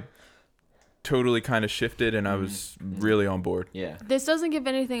vibe? Totally kind of shifted, and I was really on board. Yeah. This doesn't give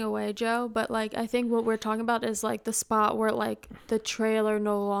anything away, Joe, but like I think what we're talking about is like the spot where like the trailer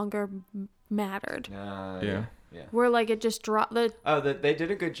no longer mattered. Yeah. Yeah. Where like it just dropped They did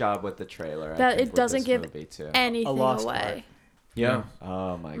a good job with the trailer. I That think, it with doesn't this give movie, too. anything lost away. art. Yeah.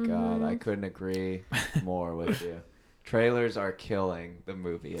 Oh my god, Mm-hmm. I couldn't agree more with you. Trailers are killing the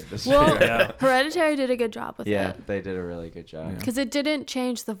movie industry. Well, Yeah. Hereditary did a good job with yeah, it. they did a really good job. Yeah. Because it didn't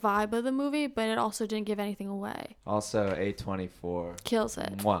change the vibe of the movie, but it also didn't give anything away. Also, A24. Kills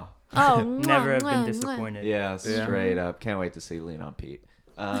it. Mwah. Oh, Never have mwah, been mwah. disappointed. Yeah, Yeah. straight up. Can't wait to see Lean on Pete.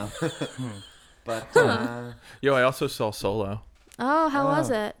 But Yo, I also saw Solo. Oh, how was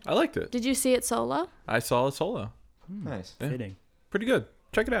it? I liked it. Did you see it solo? I saw it solo. nice. Yeah. Fitting. Pretty good.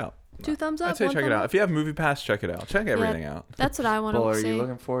 Check it out. 2 thumbs up. I'd say one check it thumb out. up? If you have Movie Pass, check it out. Check everything out. That's what I want Well, to are see. you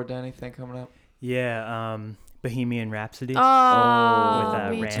looking forward to anything coming up? Yeah. Bohemian Rhapsody. Oh,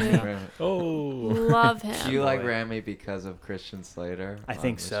 With, me Rami. too. Oh. Love him. Do you like boy. Rami because of Christian Slater? I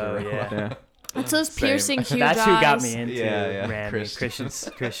think Mr. so, Robot? yeah. Yeah. It's those Same. piercing huge That's who got eyes. me into Yeah, Rami. Christian.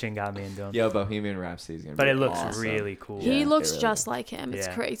 Christian got me into him. Yo, Bohemian Rhapsody's gonna But be it looks awesome. really cool. He Yeah, looks it really just does. like him. It's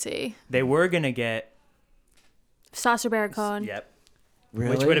Yeah. crazy. They were gonna get. Sacha Baron Cohen. Yep.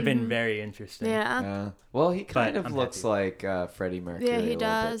 Really? Which would have been very interesting. Yeah. Well, he kind But of I'm looks happy. like Freddie Mercury. Yeah, he a little bit.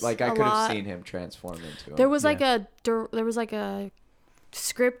 does, Like I a could have lot. seen him transform into him. There was Yeah. like a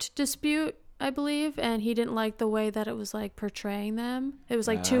script dispute I believe, and he didn't like the way that it was like portraying them. It was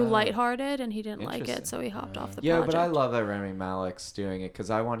like too Ah. lighthearted, and he didn't like it, Interesting. so he hopped off the Yeah, project. but I love that Rami Malek's doing it because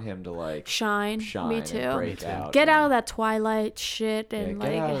I want him to like shine. shine Me and too. break out. Get and- out of that Twilight shit yeah, and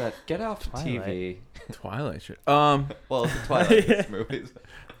get out of like. that. Get off Twilight. TV. Twilight shit. Well, it's the Twilight movies.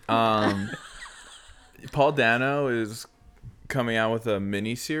 Paul Dano is coming out with a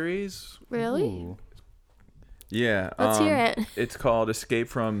mini series. Really? Ooh. Yeah. Let's hear it. It's called Escape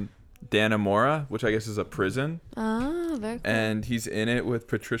from Dannemora, which I guess is a prison. Ah, very cool. And he's in it with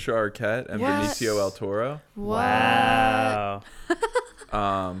Patricia Arquette and What? Benicio del Toro. What? Wow.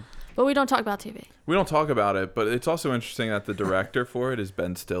 But we don't talk about TV. We don't talk about it, but it's also interesting that the director for it is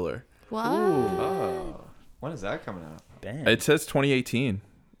Ben Stiller. What? Oh, when is that coming out? Ben. It says 2018.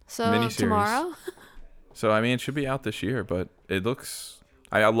 So miniseries. tomorrow? So, I mean, it should be out this year, but it looks...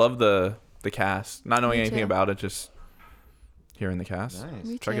 I love the cast. Not knowing Me anything too. about it, just hearing the cast. Nice.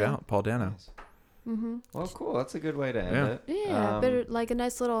 Me Check it too. out. Paul Dano. Nice. Mm-hmm. Well, cool. That's a good way to end Yeah. it. Yeah, but like a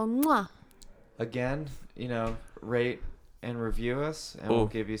nice little mwah. Again, rate and review us, and we'll Oh.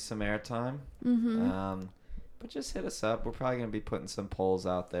 give you some airtime. Mm-hmm. But just hit us up. We're probably gonna be putting some polls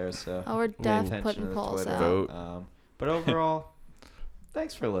out there, so Oh, we're pay def attention putting to the polls Twitter. out. Vote. But overall,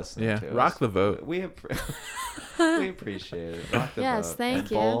 thanks for listening. Yeah, to rock us. the vote. We we appreciate it. Rock the Yes, vote. thank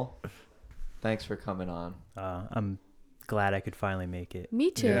And you. Bull, thanks for coming on. I'm glad I could finally make it.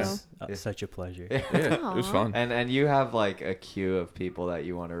 Me too. Yes. Yeah. Such a pleasure. Yeah, it was Aw. fun. And you have like a queue of people that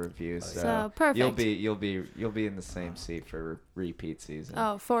you want to review, so, So, perfect. you'll be in the same seat for repeat season.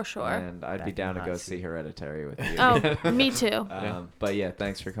 Oh, for sure. And I'd Back be in down the to hot go seat. see Hereditary with you. Oh, me too. But yeah,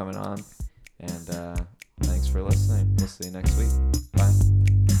 thanks for coming on, and thanks for listening. We'll see you next week. Bye.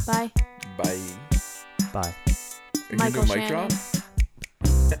 Bye. Bye. Bye. Are you gonna do Michael a mic Shannon. drop?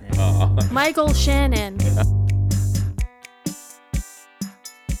 Aw. Michael Shannon.